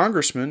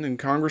congressmen and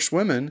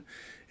congresswomen,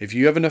 if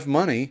you have enough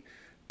money,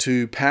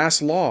 to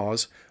pass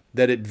laws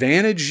that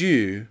advantage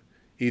you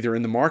either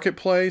in the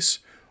marketplace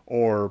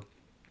or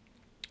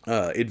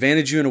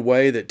advantage you in a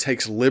way that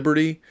takes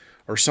liberty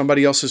or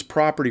somebody else's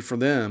property for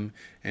them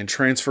and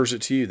transfers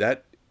it to you.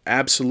 That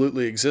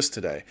absolutely exists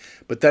today.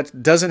 But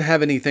that doesn't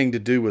have anything to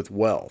do with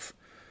wealth.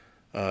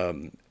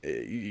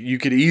 You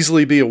could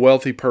easily be a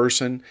wealthy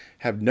person,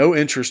 have no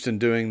interest in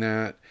doing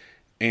that,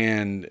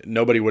 and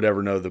nobody would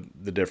ever know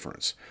the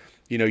difference.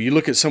 You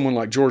look at someone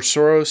like George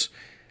Soros.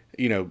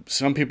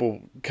 Some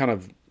people kind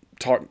of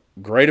talk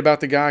great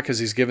about the guy because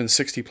he's given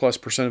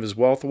 60+% of his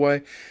wealth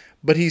away,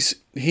 but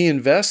he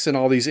invests in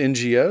all these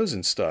NGOs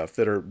and stuff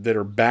that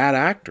are bad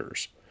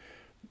actors.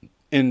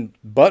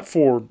 But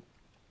for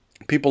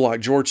people like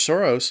George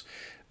Soros,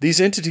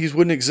 these entities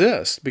wouldn't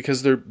exist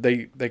because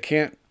they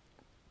can't.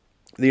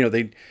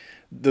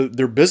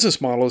 Their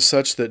business model is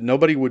such that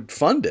nobody would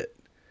fund it,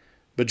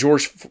 but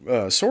George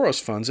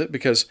Soros funds it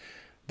because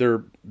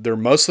they're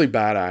mostly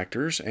bad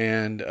actors,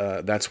 and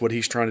that's what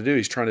he's trying to do.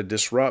 He's trying to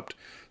disrupt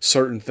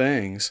certain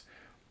things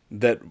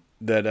that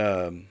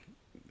are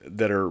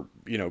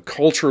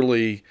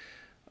culturally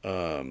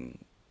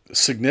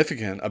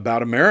significant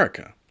about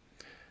America.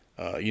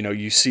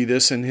 You see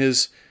this in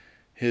his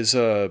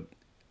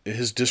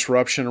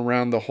disruption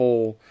around the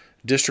whole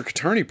district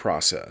attorney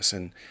process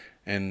and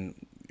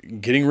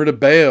getting rid of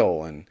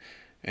bail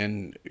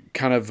and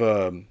kind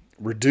of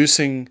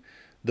reducing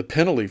the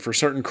penalty for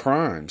certain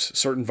crimes,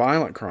 certain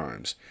violent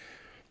crimes.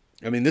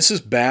 I mean, this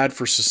is bad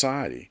for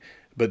society,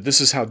 but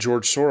this is how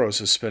George Soros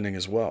is spending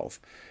his wealth.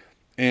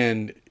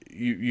 And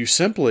you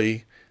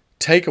simply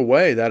take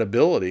away that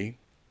ability,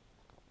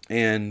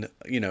 and,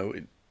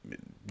 a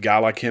guy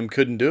like him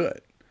couldn't do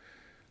it.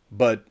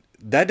 But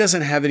that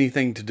doesn't have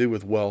anything to do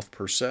with wealth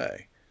per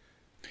se.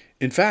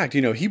 In fact,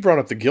 he brought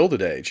up the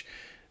Gilded Age.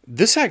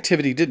 This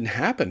activity didn't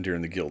happen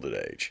during the Gilded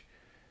Age.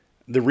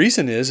 The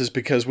reason is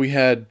because we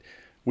had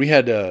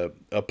a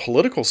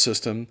political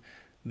system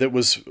that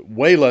was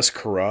way less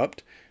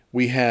corrupt.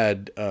 We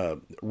had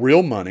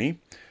real money.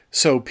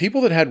 So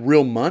people that had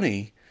real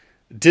money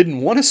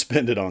didn't want to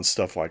spend it on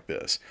stuff like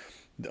this.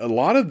 A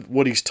lot of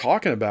what he's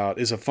talking about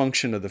is a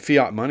function of the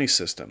fiat money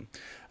system,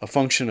 a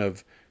function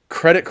of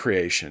credit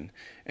creation,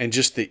 and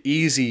just the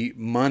easy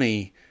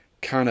money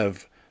kind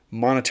of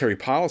monetary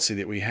policy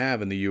that we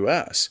have in the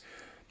U.S.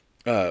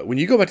 When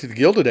you go back to the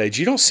Gilded Age,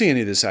 you don't see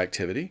any of this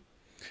activity.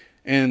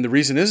 And the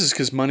reason is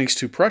because money's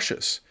too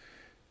precious.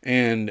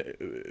 And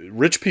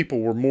rich people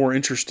were more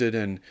interested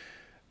in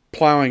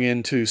plowing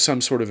into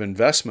some sort of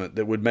investment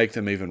that would make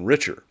them even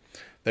richer.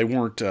 They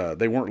weren't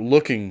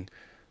looking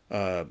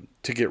to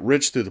get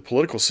rich through the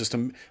political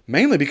system,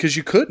 mainly because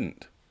you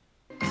couldn't.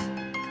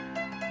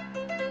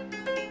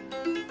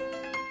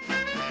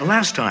 The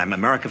last time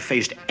America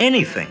faced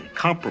anything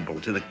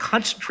comparable to the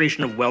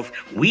concentration of wealth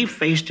we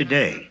face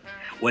today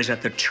was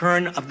at the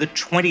turn of the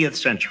 20th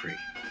century.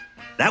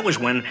 That was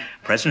when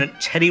President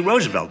Teddy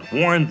Roosevelt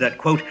warned that,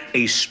 quote,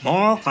 a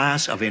small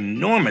class of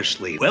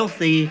enormously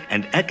wealthy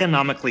and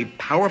economically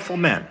powerful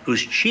men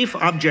whose chief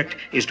object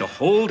is to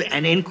hold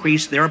and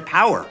increase their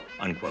power,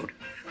 unquote,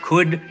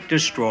 could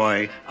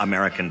destroy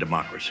American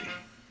democracy.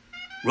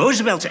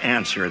 Roosevelt's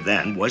answer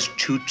then was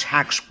to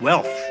tax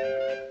wealth.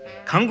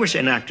 Congress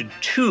enacted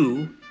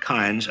two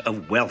kinds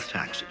of wealth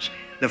taxes.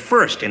 The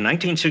first, in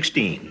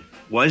 1916,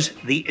 was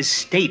the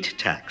estate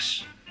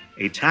tax,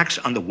 a tax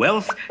on the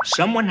wealth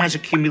someone has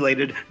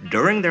accumulated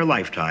during their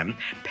lifetime,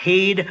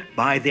 paid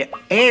by the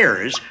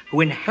heirs who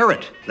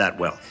inherit that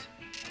wealth.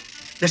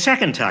 The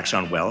second tax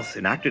on wealth,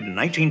 enacted in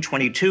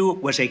 1922,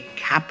 was a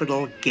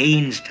capital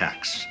gains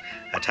tax,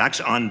 a tax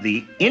on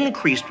the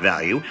increased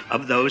value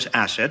of those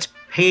assets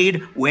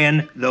paid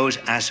when those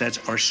assets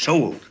are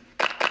sold.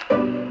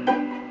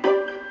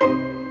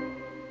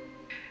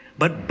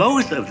 But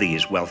both of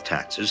these wealth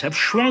taxes have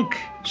shrunk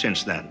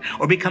since then,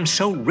 or become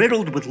so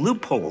riddled with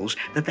loopholes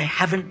that they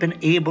haven't been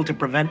able to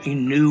prevent a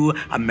new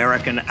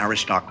American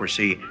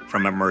aristocracy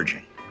from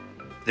emerging.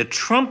 The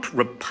Trump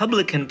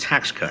Republican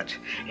tax cut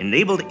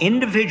enabled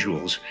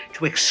individuals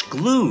to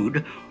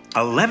exclude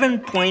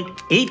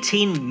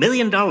 $11.18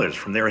 million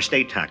from their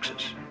estate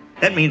taxes.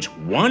 That means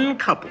one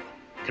couple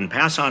can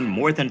pass on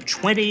more than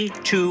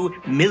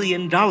 $22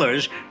 million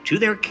to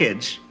their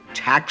kids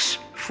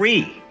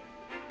tax-free.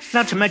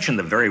 Not to mention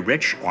the very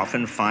rich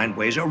often find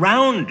ways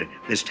around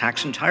this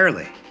tax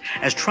entirely.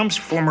 As Trump's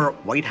former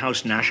White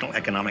House National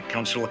Economic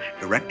Council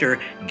Director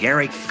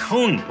Gary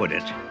Cohn put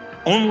it,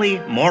 only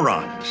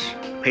morons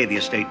pay the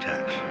estate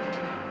tax.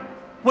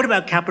 What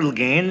about capital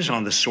gains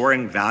on the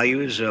soaring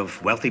values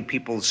of wealthy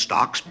people's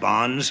stocks,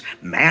 bonds,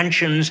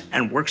 mansions,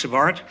 and works of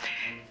art?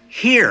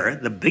 Here,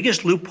 the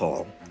biggest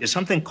loophole is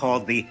something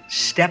called the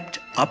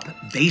stepped-up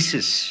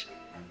basis.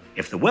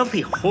 If the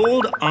wealthy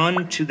hold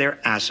on to their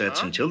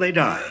assets until they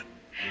die,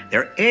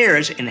 their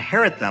heirs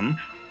inherit them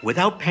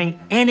without paying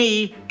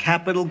any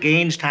capital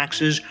gains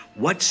taxes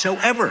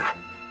whatsoever.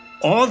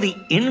 All the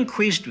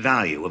increased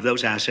value of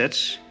those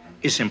assets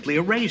is simply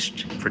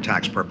erased for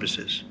tax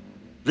purposes.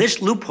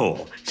 This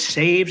loophole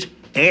saves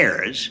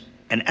heirs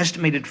an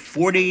estimated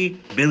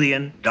 $40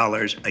 billion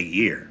a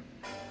year.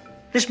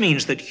 This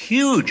means that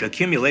huge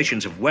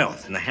accumulations of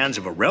wealth in the hands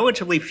of a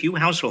relatively few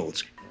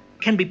households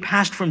can be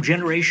passed from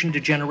generation to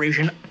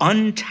generation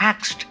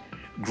untaxed,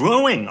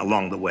 growing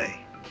along the way,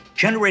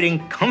 generating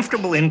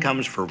comfortable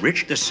incomes for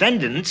rich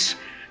descendants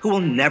who will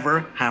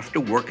never have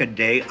to work a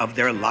day of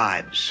their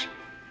lives.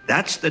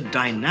 That's the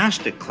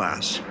dynastic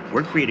class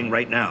we're creating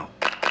right now.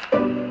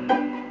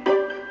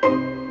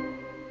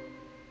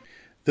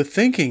 The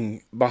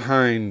thinking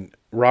behind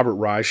Robert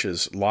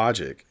Reich's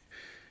logic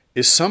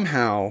is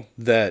somehow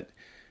that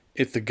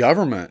if the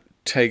government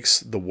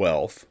takes the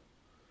wealth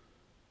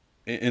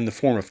in the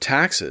form of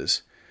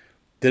taxes,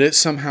 that it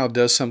somehow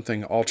does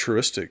something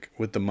altruistic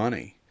with the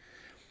money.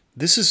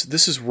 This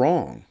is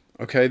wrong.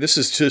 Okay, this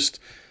is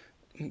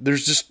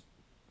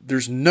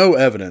there's no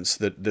evidence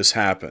that this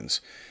happens.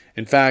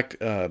 In fact,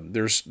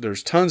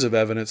 there's tons of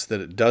evidence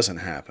that it doesn't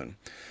happen.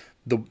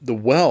 The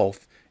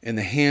wealth in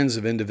the hands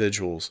of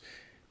individuals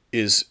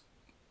is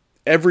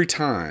every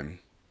time,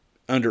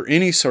 under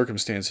any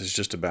circumstances,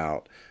 just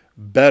about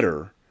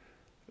better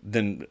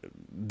than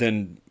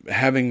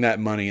having that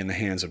money in the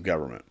hands of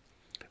government,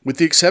 with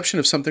the exception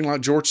of something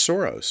like George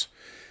Soros.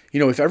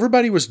 You know, if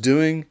everybody was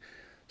doing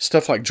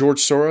stuff like George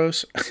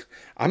Soros,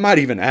 I might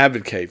even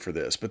advocate for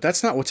this, but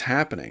that's not what's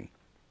happening.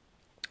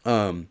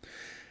 This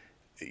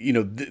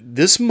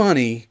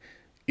money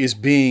is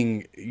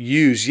being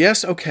used.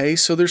 Yes, okay,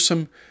 so there's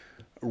some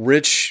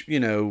rich,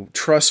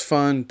 trust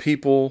fund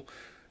people,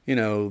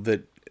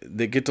 that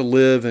get to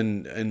live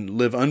and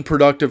live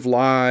unproductive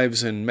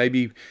lives and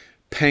maybe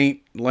paint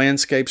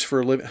landscapes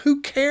for a living.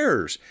 Who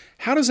cares?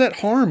 How does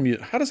that harm you?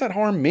 How does that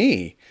harm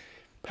me?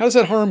 How does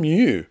that harm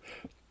you?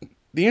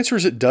 The answer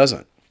is it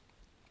doesn't.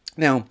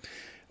 Now,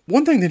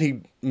 one thing that he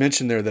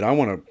mentioned there that I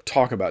want to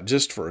talk about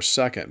just for a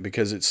second,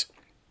 because it's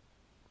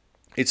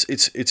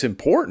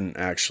important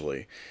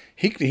actually.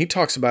 He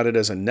talks about it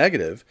as a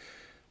negative,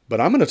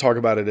 but I'm going to talk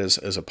about it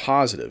as a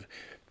positive.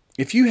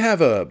 If you have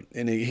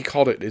and he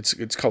called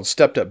it's called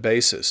stepped up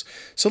basis.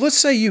 So let's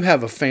say you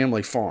have a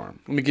family farm.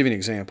 Let me give you an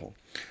example.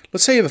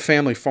 Let's say you have a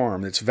family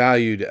farm that's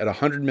valued at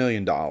 $100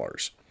 million,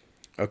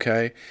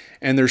 okay?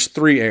 And there's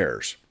 3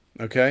 heirs,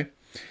 okay?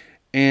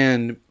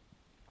 And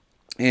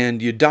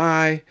you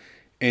die,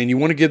 and you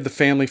want to give the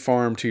family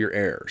farm to your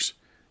heirs,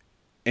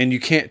 and you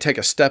can't take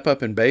a step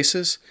up in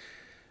basis.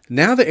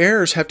 Now the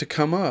heirs have to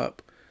come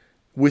up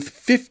with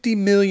 $50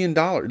 million,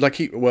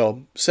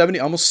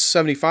 almost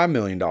 $75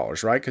 million,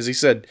 right? Because he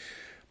said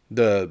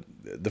the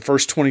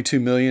first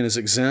 $22 million is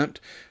exempt.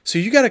 So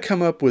you got to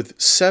come up with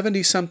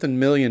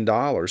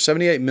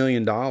 $78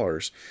 million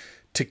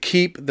to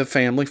keep the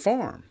family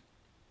farm.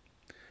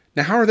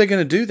 Now, how are they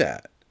going to do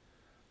that?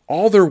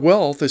 All their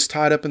wealth is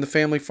tied up in the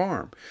family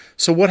farm.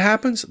 So what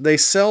happens? They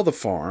sell the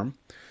farm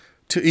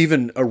to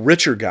even a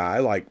richer guy,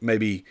 like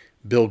maybe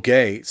Bill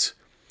Gates,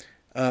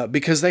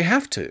 because they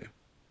have to,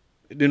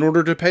 in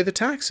order to pay the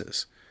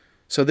taxes.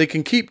 So they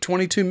can keep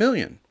 $22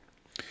 million.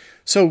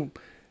 So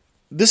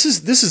this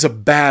is a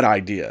bad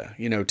idea,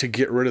 to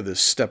get rid of this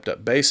stepped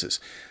up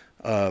basis.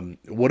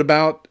 What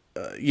about,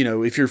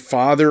 if your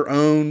father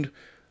owned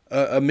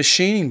a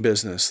machining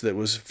business that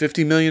was a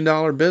 $50 million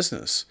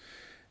business,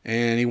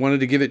 and he wanted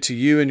to give it to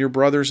you and your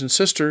brothers and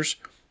sisters,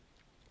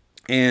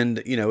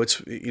 and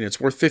it's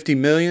worth $50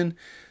 million.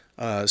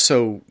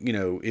 So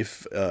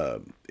if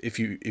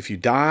you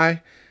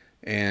die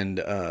and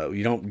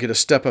you don't get a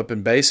step up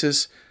in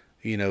basis,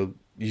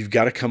 you've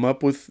got to come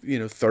up with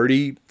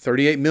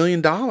 $38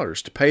 million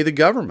to pay the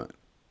government.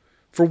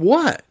 For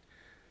what?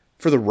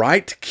 For the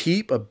right to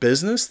keep a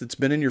business that's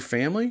been in your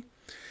family?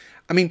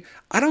 I mean,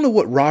 I don't know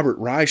what Robert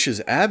Reich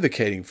is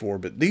advocating for,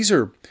 but these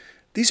are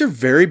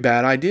very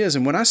bad ideas.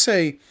 And when I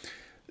say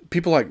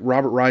people like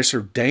Robert Reich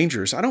are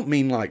dangerous, I don't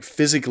mean like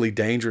physically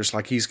dangerous,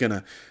 like he's going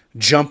to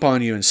jump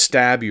on you and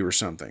stab you or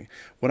something.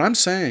 What I'm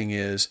saying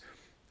is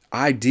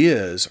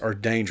ideas are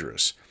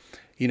dangerous.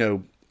 You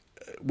know,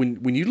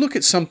 when you look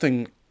at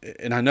something,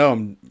 and I know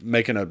I'm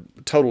making a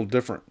total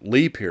different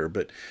leap here,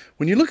 but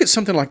when you look at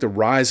something like the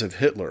rise of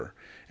Hitler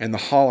and the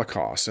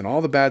Holocaust and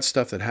all the bad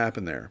stuff that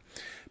happened there,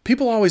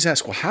 people always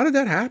ask, well, how did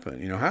that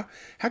happen? You know,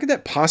 how could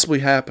that possibly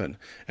happen?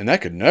 And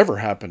that could never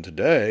happen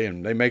today.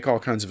 And they make all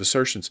kinds of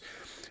assertions.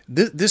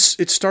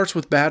 It starts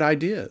with bad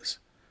ideas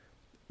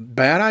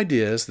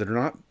that are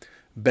not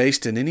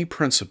based in any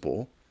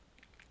principle,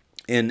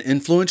 and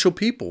influential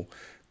people,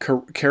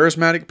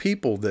 charismatic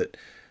people that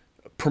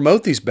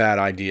promote these bad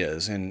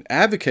ideas and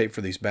advocate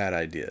for these bad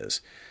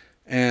ideas.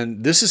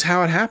 And this is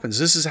how it happens.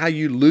 This is how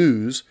you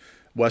lose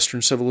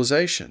Western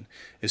civilization,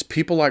 is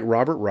people like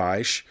Robert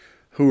Reich,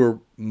 who are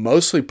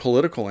mostly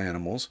political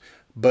animals,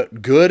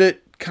 but good at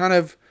kind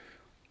of,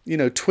 you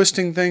know,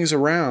 twisting things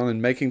around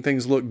and making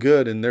things look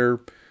good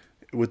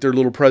with their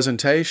little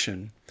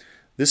presentation.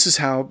 This is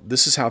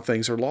how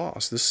things are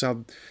lost. This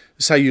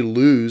is how you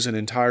lose an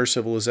entire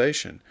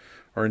civilization,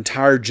 or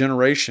entire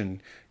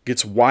generation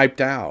gets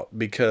wiped out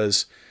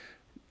because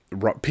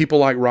people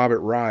like Robert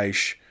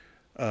Reich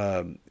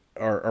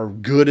are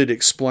good at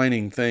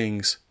explaining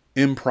things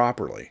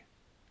improperly.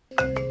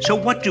 So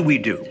what do we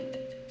do?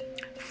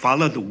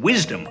 Follow the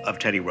wisdom of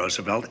Teddy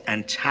Roosevelt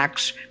and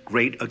tax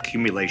great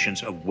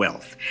accumulations of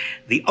wealth.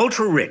 The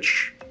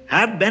ultra-rich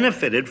have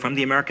benefited from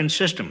the American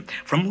system,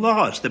 from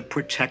laws that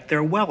protect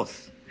their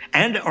wealth,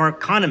 and our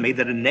economy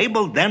that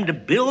enabled them to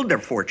build their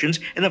fortunes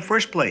in the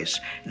first place.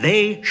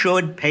 They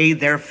should pay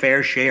their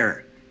fair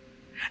share.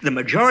 The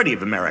majority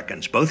of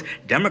Americans, both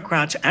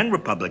Democrats and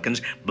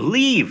Republicans,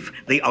 believe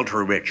the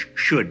ultra-rich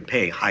should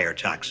pay higher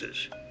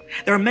taxes.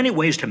 There are many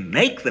ways to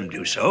make them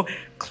do so: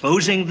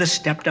 closing the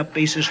stepped-up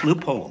basis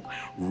loophole,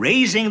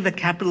 raising the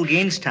capital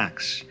gains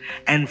tax,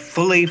 and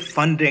fully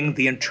funding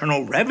the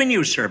Internal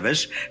Revenue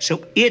Service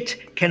so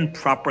it can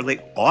properly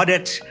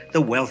audit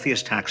the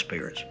wealthiest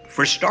taxpayers.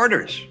 For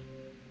starters,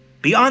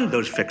 beyond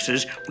those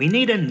fixes, we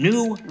need a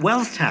new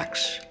wealth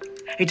tax,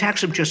 a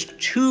tax of just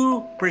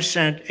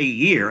 2% a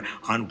year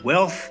on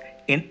wealth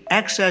in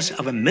excess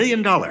of $1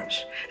 million.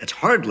 It's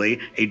hardly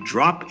a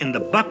drop in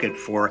the bucket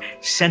for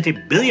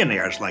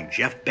centibillionaires like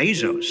Jeff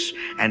Bezos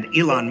and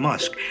Elon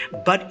Musk,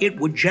 but it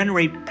would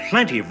generate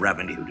plenty of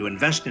revenue to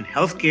invest in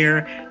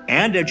healthcare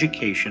and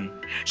education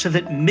so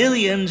that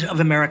millions of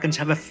Americans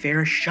have a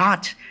fair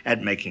shot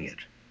at making it.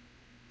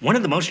 One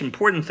of the most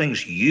important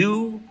things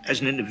you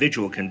as an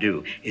individual can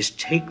do is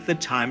take the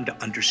time to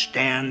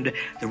understand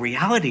the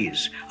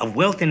realities of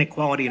wealth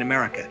inequality in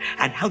America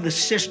and how the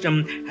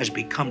system has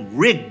become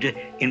rigged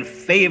in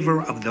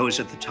favor of those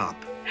at the top,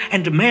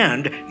 and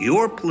demand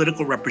your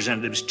political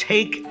representatives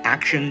take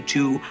action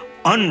to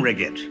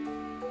unrig it.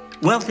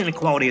 Wealth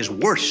inequality is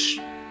worse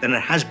than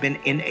it has been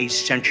in a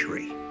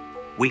century.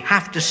 We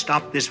have to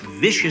stop this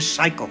vicious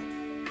cycle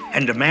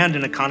and demand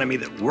an economy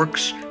that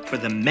works for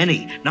the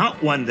many,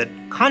 not one that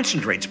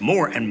concentrates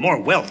more and more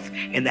wealth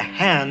in the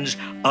hands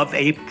of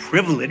a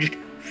privileged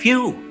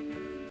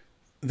few.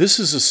 This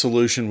is a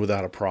solution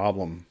without a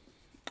problem.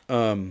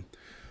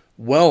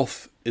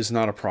 Wealth is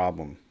not a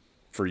problem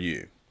for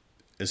you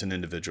as an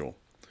individual.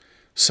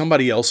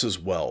 Somebody else's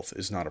wealth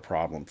is not a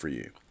problem for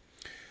you.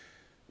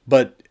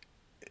 But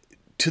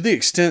to the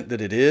extent that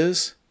it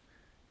is,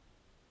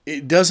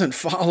 it doesn't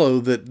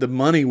follow that the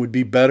money would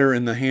be better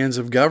in the hands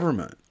of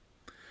government.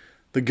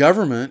 The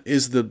government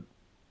is a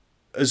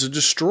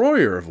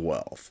destroyer of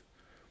wealth.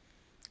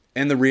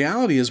 And the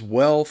reality is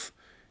wealth,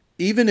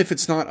 even if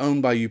it's not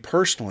owned by you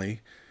personally,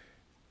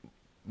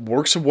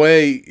 works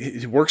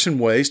in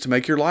ways to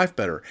make your life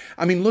better.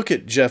 I mean, look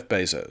at Jeff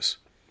Bezos.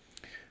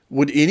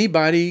 Would we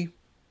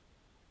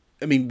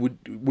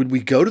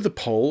go to the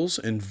polls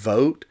and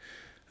vote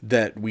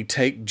that we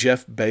take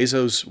Jeff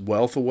Bezos'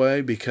 wealth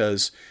away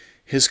because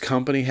his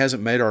company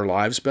hasn't made our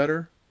lives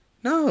better?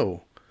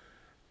 No.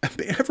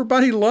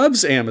 Everybody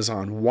loves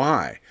Amazon.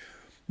 Why?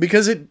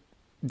 Because it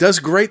does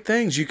great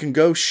things. You can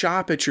go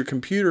shop at your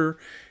computer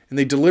and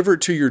they deliver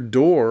it to your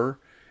door,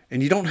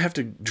 and you don't have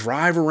to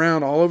drive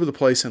around all over the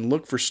place and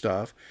look for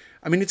stuff.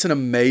 I mean, it's an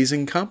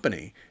amazing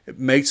company. It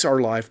makes our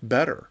life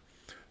better.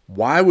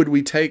 Why would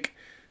we take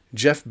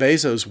Jeff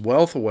Bezos'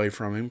 wealth away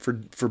from him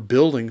for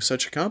building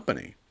such a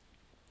company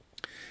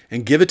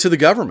and give it to the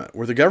government,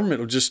 where the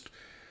government will just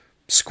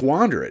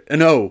squander it?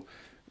 And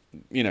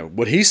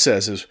what he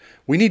says is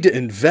we need to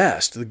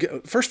invest.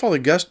 First of all,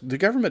 the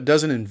government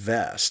doesn't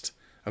invest,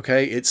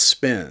 okay? It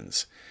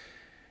spends.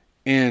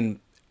 And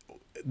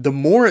the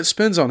more it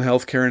spends on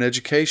healthcare and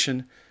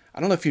education, I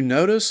don't know if you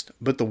noticed,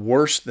 but the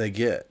worse they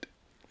get.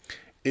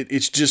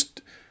 It's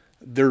just,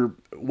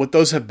 what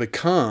those have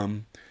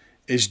become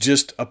is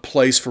just a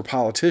place for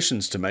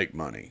politicians to make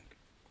money.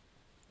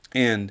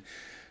 And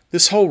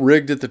this whole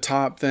rigged at the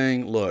top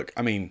thing, look,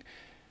 I mean,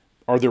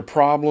 are there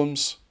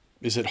problems?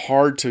 Is it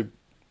hard to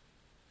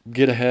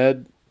get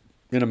ahead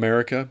in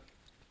America?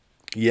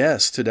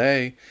 Yes,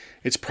 today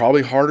it's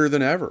probably harder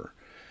than ever.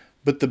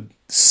 But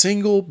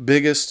single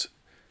biggest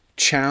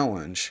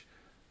challenge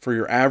for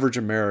your average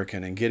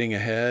American in getting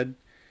ahead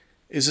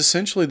is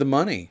essentially the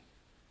money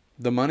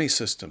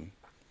system,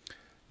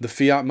 the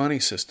fiat money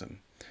system.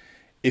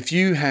 If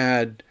you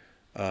had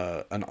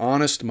an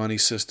honest money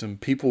system,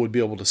 people would be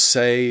able to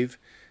save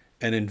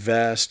and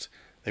invest.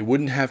 They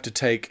wouldn't have to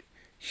take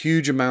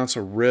huge amounts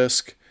of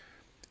risk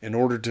in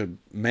order to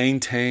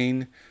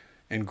maintain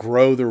and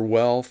grow their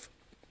wealth.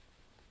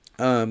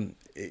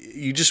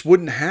 You just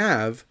wouldn't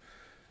have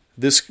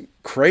this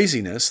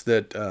craziness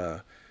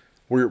that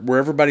where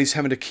everybody's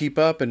having to keep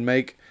up and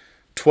make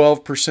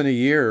 12% a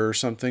year or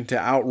something to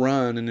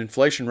outrun an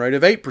inflation rate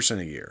of 8%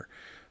 a year,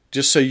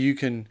 just so you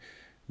can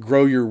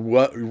grow your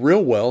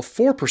real wealth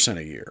 4%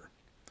 a year.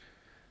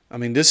 I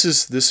mean, this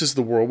is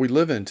the world we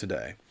live in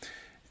today.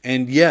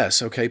 And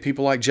yes, okay,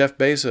 people like Jeff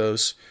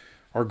Bezos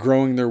are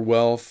growing their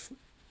wealth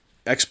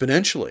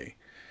exponentially,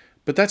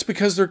 but that's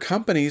because their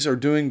companies are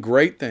doing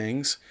great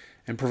things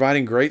and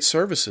providing great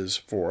services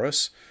for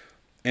us,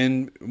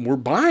 and we're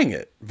buying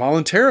it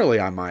voluntarily,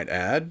 I might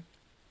add.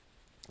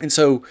 And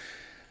so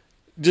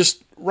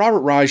just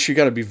Robert Reich, you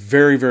got to be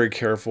very, very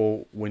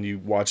careful when you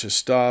watch his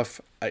stuff.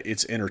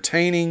 It's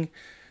entertaining,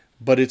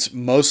 but it's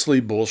mostly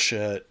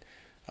bullshit.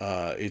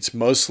 It's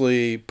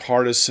mostly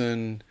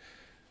partisan,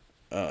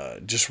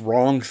 just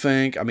wrong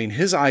think. I mean,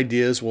 his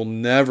ideas will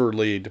never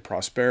lead to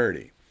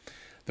prosperity.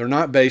 They're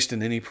not based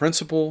in any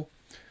principle.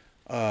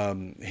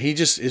 He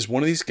just is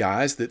one of these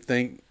guys that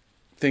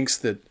thinks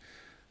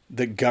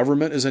that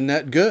government is a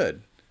net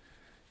good.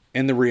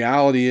 And the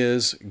reality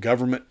is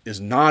government is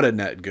not a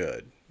net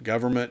good.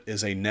 Government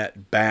is a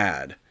net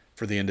bad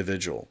for the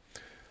individual.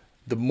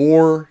 The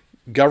more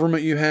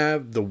government you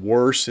have, the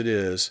worse it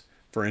is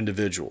for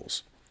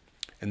individuals.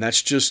 And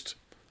that's just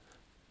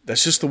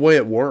the way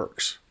it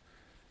works.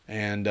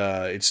 And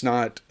it's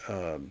not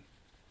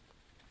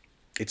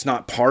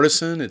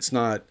partisan. It's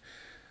not,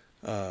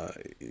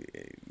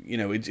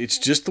 it's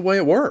just the way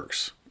it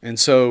works. And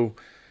so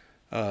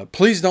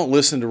please don't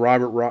listen to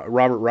Robert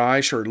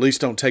Reich, or at least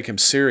don't take him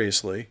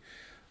seriously.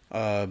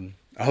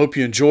 I hope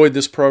you enjoyed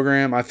this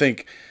program. I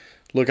think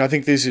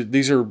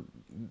these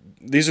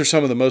are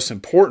some of the most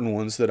important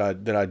ones that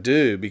I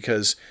do,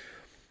 because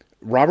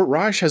Robert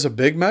Reich has a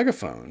big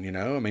megaphone.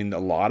 I mean, a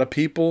lot of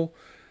people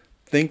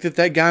think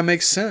that guy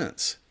makes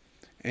sense,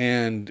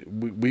 and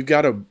we've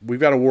got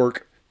to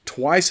work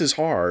twice as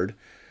hard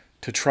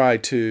to try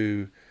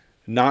to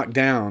knock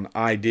down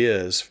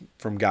ideas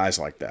from guys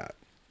like that.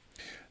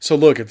 So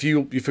look, if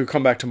you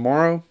come back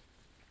tomorrow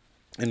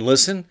and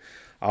listen,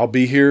 I'll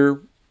be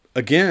here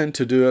again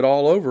to do it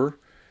all over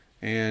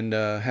and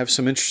have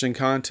some interesting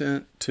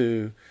content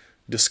to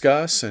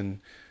discuss, and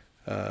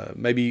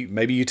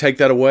maybe you take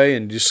that away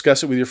and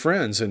discuss it with your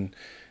friends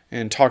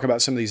and talk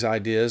about some of these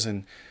ideas,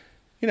 and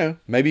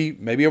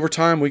maybe over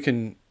time we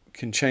can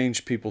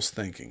change people's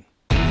thinking.